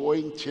 Verse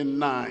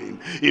 29.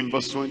 In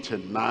verse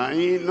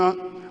 29,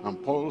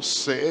 and Paul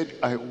said,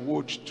 I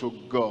would to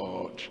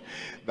God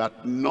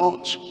that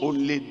not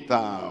only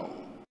thou,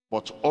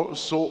 but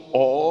also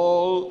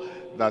all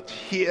that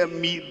hear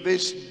me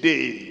this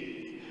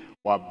day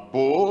were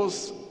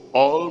both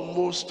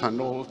almost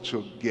and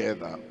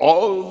altogether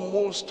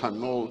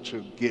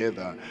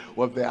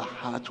with their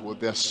heart, with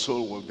their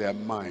soul, with their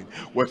mind,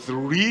 with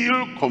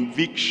real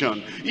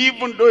conviction,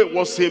 even though it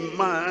was a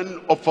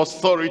man of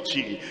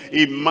authority,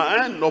 a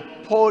man of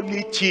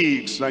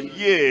politics. And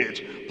yet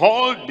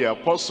Paul the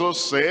apostle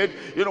said,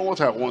 you know what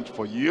I want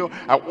for you?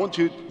 I want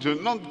you to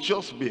not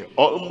just be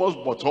almost,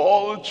 but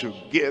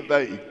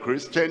altogether a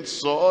Christian,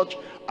 such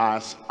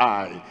as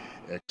I,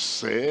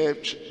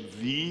 except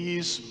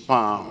these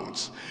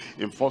bounds.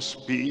 In 1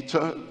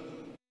 Peter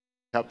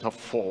chapter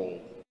 4,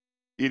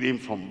 reading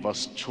from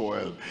verse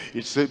 12,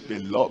 it said,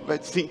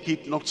 Beloved, think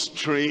it not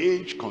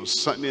strange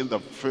concerning the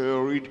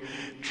varied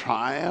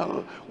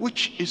trial,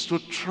 which is to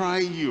try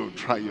your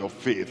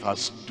faith,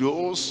 as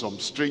though some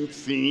strange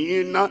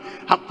thing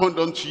happened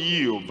unto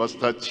you. Verse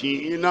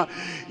 13,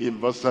 in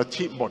verse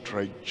 13, but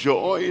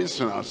rejoice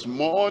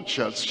inasmuch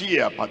as ye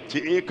are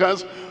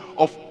partakers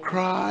of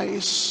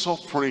Christ's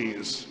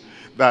sufferings,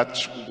 that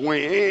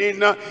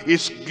when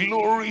his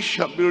glory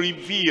shall be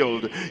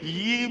revealed,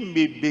 ye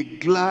may be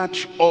glad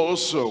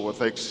also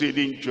with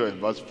exceeding joy.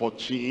 Verse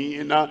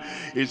 14,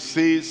 it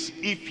says,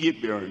 if ye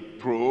be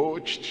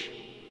reproached,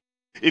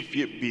 if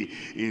ye be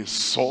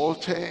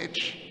insulted,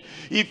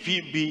 if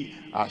ye be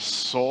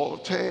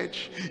assaulted,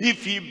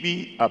 if ye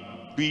be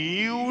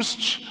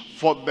abused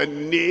for the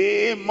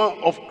name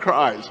of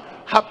Christ,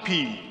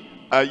 happy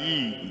are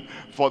ye,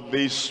 for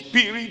the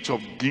Spirit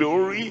of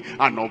glory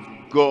and of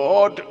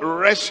God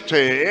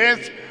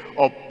resteth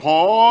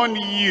upon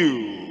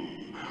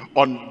you.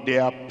 On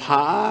their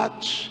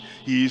part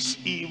he is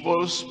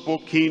evil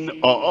spoken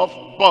of,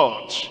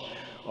 but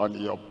on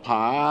your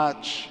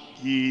part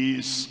he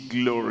is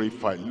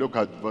glorified. Look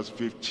at verse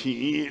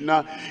 15.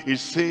 It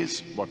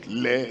says, but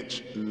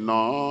let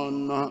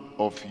none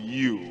of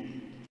you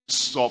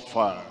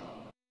suffer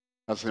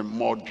as a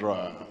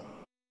murderer,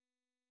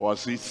 or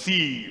as a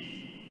thief,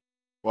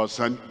 was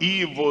an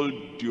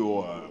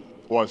evildoer,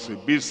 was a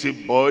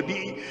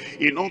busybody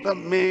in other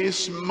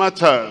men's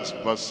matters.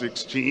 Verse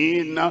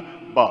 16,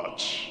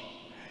 but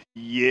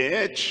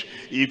yet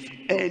if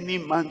any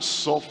man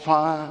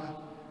suffer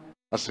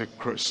as a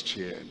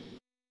Christian,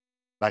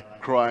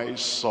 like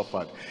Christ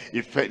suffered,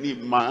 if any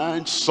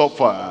man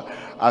suffer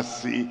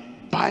as a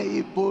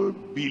Bible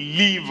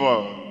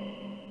believer,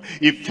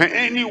 if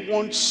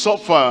anyone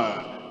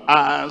suffer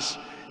as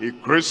a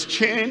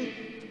Christian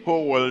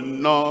who will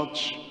not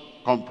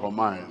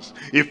compromise,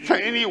 if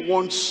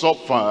anyone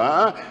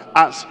suffer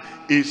as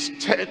a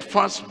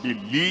steadfast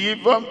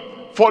believer,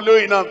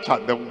 following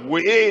after the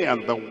way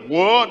and the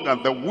word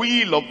and the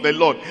will of the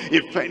Lord,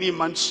 if any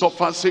man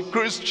suffers a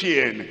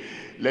Christian,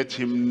 let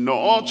him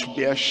not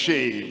be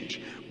ashamed,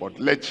 but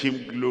let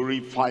him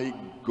glorify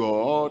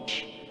God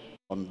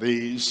on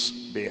this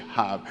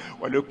behalf.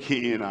 We're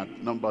looking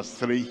at number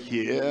 3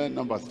 here.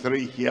 Number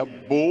 3 here,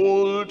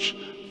 bold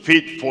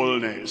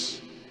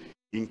faithfulness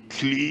in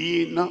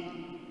clean,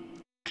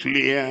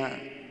 clear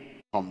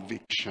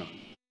conviction.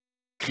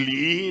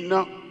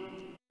 Clean,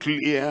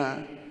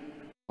 clear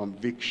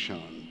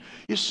conviction.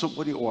 If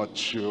somebody were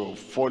to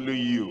follow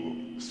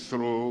you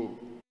through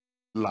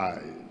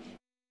life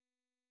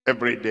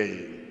every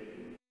day,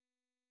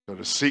 to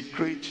the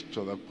secret,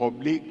 to the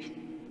public,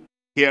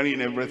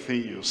 hearing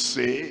everything you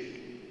say,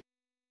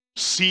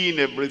 seeing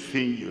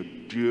everything you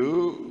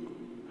do,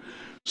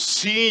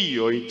 seeing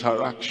your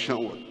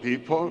interaction with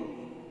people,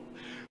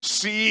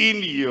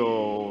 seeing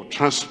your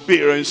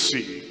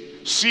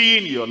transparency,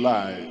 seeing your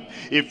life.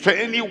 If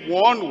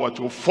anyone were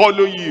to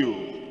follow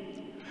you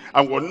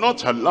and will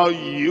not allow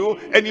you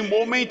any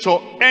moment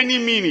or any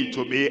minute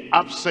to be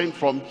absent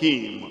from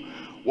him,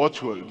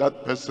 what will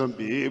that person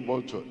be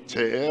able to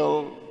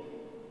tell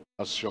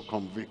as your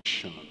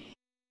conviction?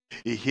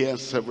 He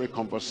hears every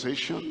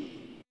conversation,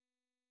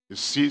 he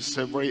sees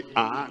every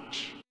act,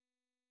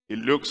 he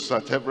looks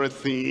at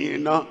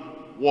everything.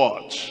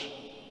 What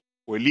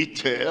will he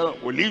tell?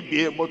 Will he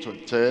be able to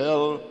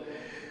tell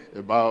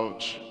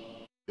about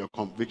your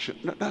conviction?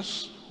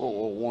 That's what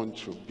we want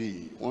to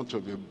be. We want to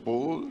be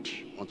bold,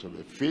 want to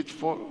be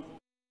faithful,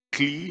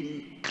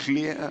 clean,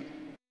 clear,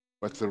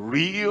 with a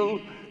real,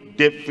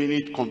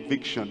 definite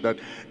conviction that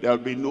there will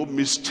be no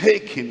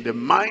mistake in the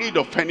mind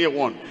of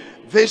anyone.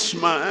 This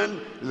man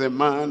is a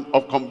man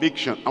of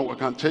conviction, and we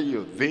can tell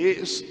you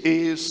this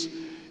is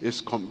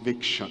his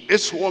conviction.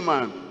 This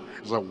woman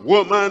is a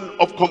woman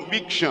of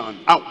conviction,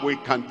 and we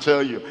can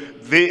tell you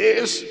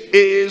this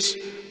is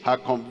her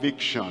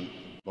conviction.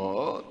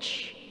 But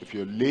if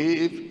you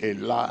live a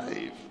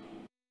life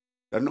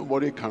that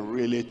nobody can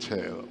really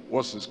tell.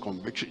 What's his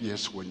conviction?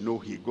 Yes, we know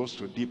he goes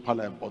to deeper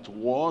life, but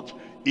what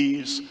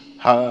is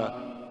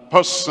her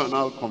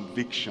personal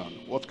conviction?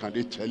 What can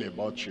they tell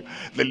about you?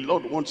 The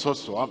Lord wants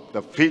us to have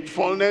the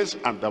faithfulness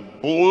and the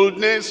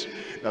boldness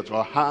that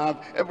we'll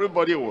have.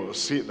 Everybody will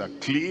see the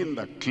clean,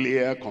 the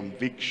clear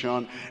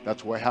conviction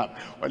that we have.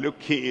 We're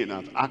looking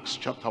at Acts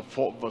chapter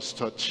 4 verse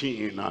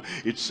 13.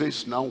 It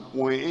says, now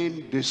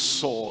when they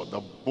saw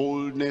the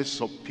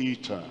boldness of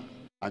Peter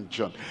and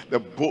John, the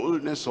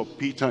boldness of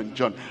Peter and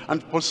John,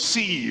 and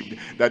perceived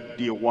that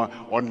they were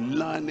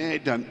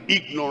unlearned and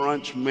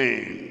ignorant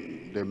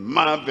men, they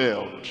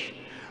marveled,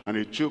 and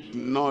they took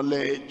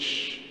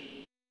knowledge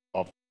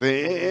of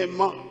them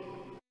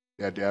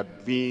that they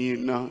had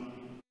been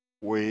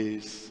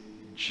with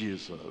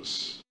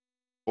Jesus.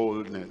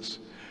 Boldness,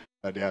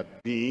 that they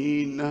had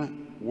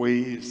been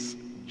with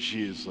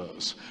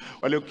Jesus.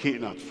 We're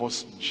looking at 1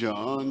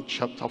 John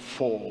chapter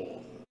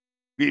 4,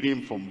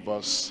 reading from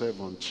verse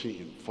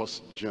 17. 1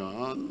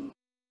 John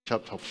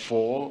chapter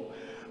 4,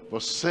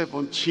 verse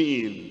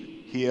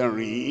 17.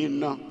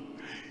 Herein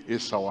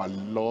is our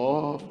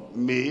love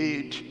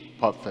made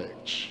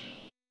perfect.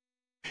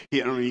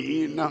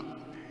 Herein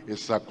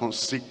is our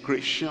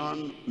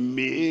consecration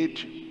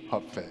made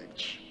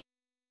perfect.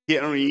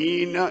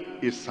 Herein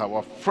is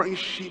our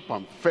friendship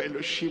and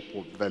fellowship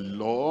with the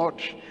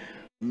Lord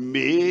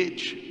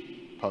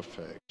made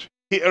perfect.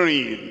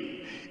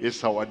 Herein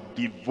is our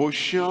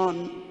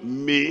devotion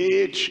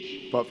made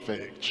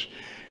perfect,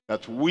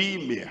 that we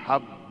may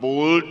have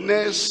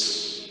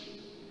boldness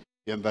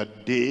in the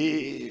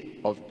day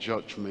of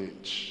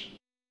judgment.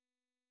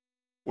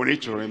 We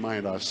need to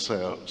remind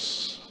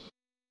ourselves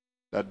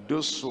that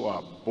those who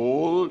are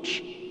bold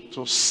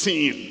to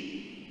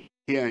sin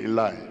here in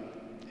life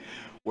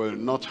will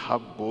not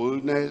have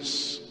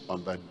boldness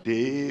on the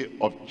day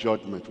of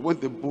judgment. When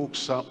the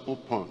books are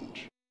opened,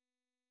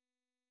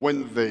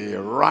 when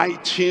the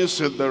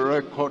writings and the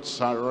records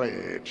are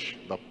read,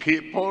 the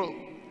people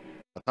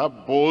that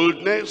have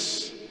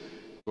boldness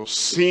to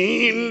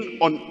sin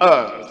on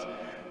earth,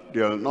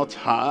 they'll not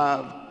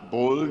have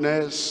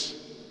boldness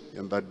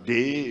in the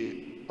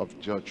day of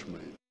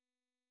judgment.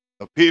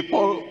 The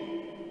people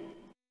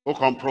who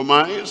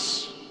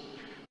compromise,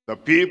 the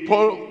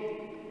people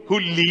who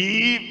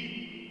live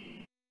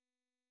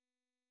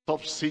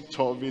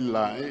topsy-turvy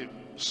life,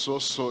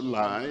 so-so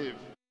life,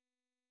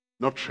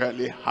 not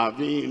really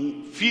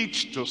having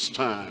feet to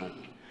stand,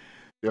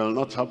 they will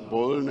not have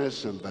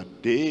boldness in the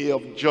day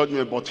of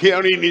judgment. But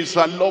herein is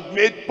our love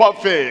made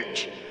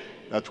perfect,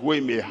 that we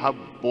may have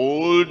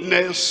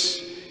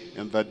boldness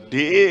in the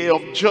day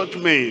of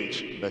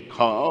judgment,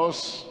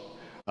 because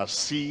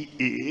as he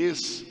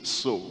is,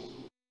 so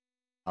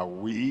are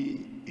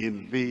we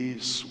in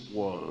this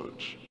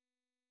world.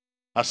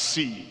 As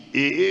he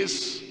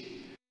is,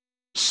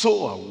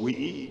 so are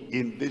we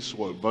in this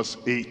world. Verse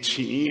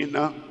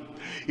 18,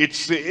 it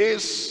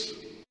says,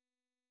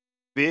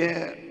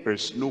 there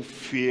is no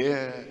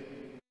fear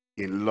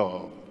in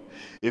love.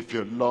 If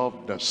you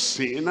love the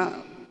sinner,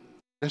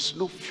 there's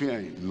no fear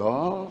in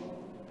love.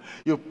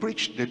 You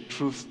preach the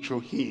truth to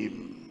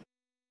him.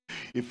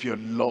 If you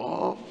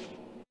love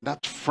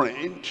that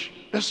friend,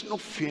 there's no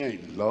fear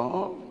in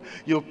love.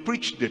 You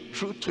preach the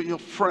truth to your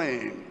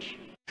friend.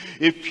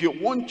 If you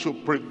want to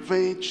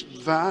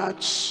prevent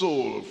that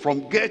soul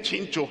from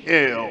getting to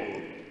hell,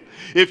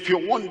 if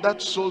you want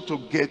that soul to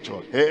get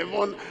to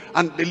heaven,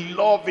 and the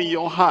love in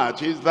your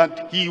heart is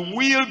that he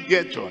will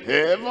get to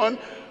heaven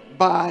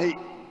by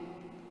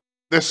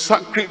the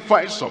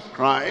sacrifice of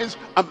Christ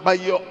and by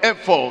your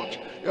effort,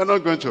 you're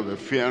not going to be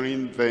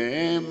fearing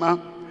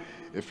them.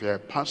 If you're a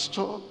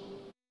pastor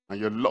and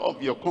you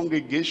love your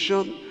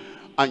congregation,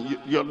 and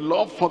your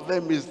love for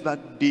them is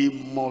that they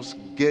must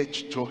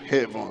get to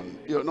heaven,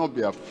 you'll not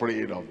be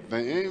afraid of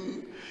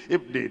them.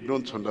 If they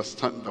don't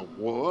understand the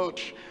word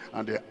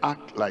and they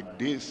act like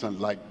this and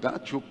like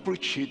that, you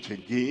preach it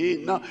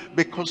again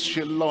because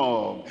you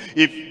love.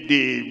 If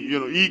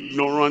they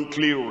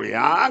ignorantly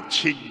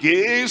react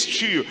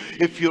against you,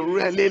 if you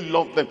really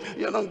love them,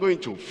 you're not going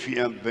to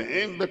fear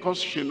them,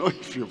 because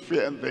if you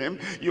fear them,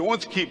 you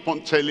won't keep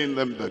on telling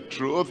them the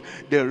truth.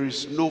 There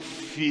is no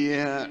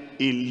fear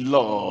in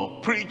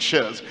love.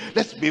 Preachers,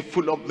 let's be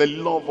full of the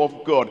love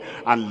of God,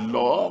 and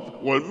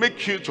love will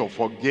make you to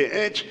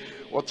forget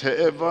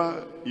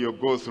whatever you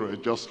go through.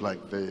 Just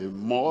like the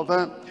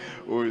mother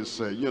who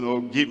is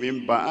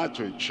giving birth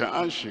to a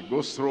child, she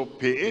goes through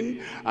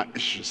pain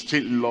and she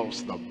still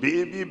loves the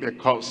baby.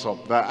 Because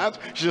of that,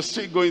 she's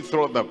still going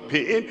through the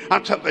pain.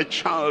 After the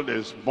child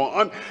is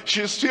born,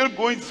 she's still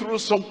going through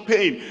some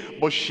pain,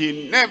 but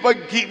she never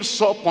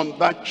gives up on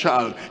that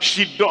child.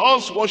 She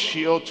does what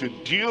she ought to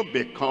do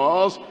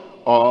because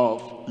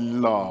of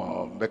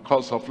love.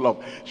 Because of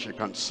love, she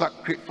can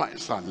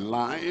sacrifice her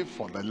life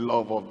for the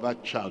love of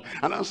that child.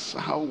 And that's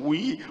how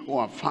we who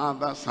are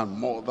fathers and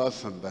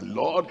mothers in the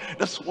Lord,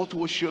 that's what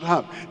we should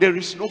have. There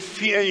is no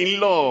fear in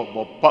love,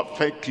 but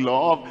perfect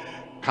love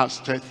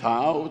casteth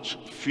out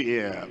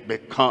fear,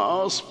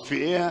 because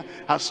fear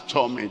has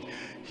torment.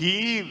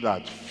 He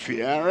that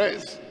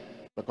feareth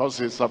Because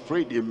he's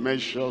afraid he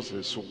measures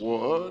his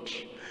word.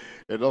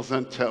 It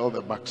doesn't tell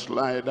the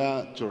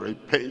backslider to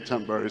repent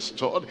and be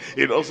restored.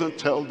 It doesn't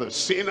tell the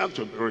sinner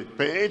to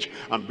repent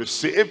and be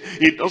saved.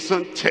 It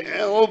doesn't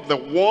tell the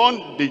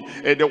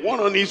one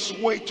on his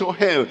way to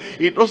hell.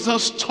 It doesn't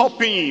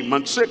stop him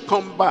and say,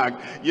 come back.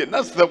 Yeah,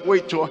 that's the way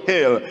to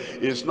hell.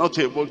 He's not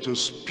able to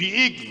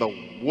speak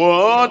the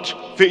word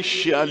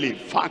facially,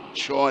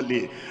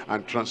 factually,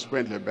 and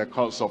transparently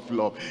because of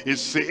love. It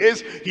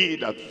says, he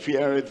that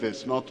feareth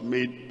is not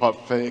made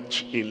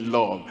perfect in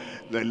love.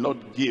 The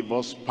Lord give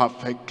us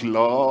perfect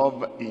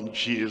love in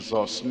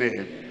Jesus'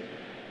 name.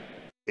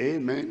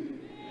 Amen.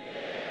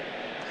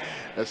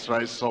 Let's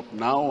rise up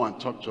now and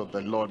talk to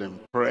the Lord in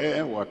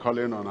prayer. We're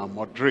calling on our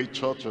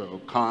moderator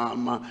to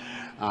come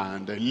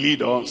and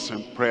lead us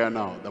in prayer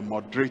now. The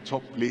moderator,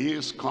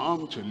 please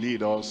come to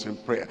lead us in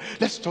prayer.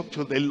 Let's talk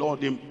to the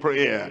Lord in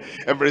prayer.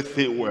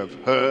 Everything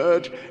we've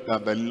heard,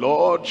 that the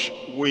Lord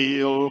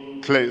will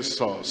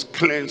cleanse us,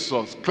 purge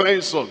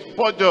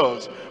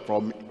us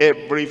from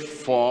every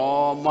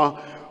form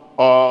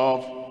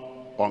of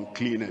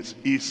uncleanness.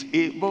 He's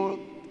able,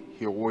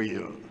 he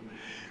will.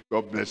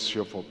 God bless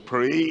you for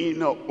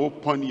praying.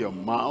 Open your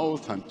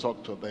mouth and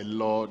talk to the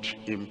Lord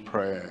in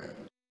prayer.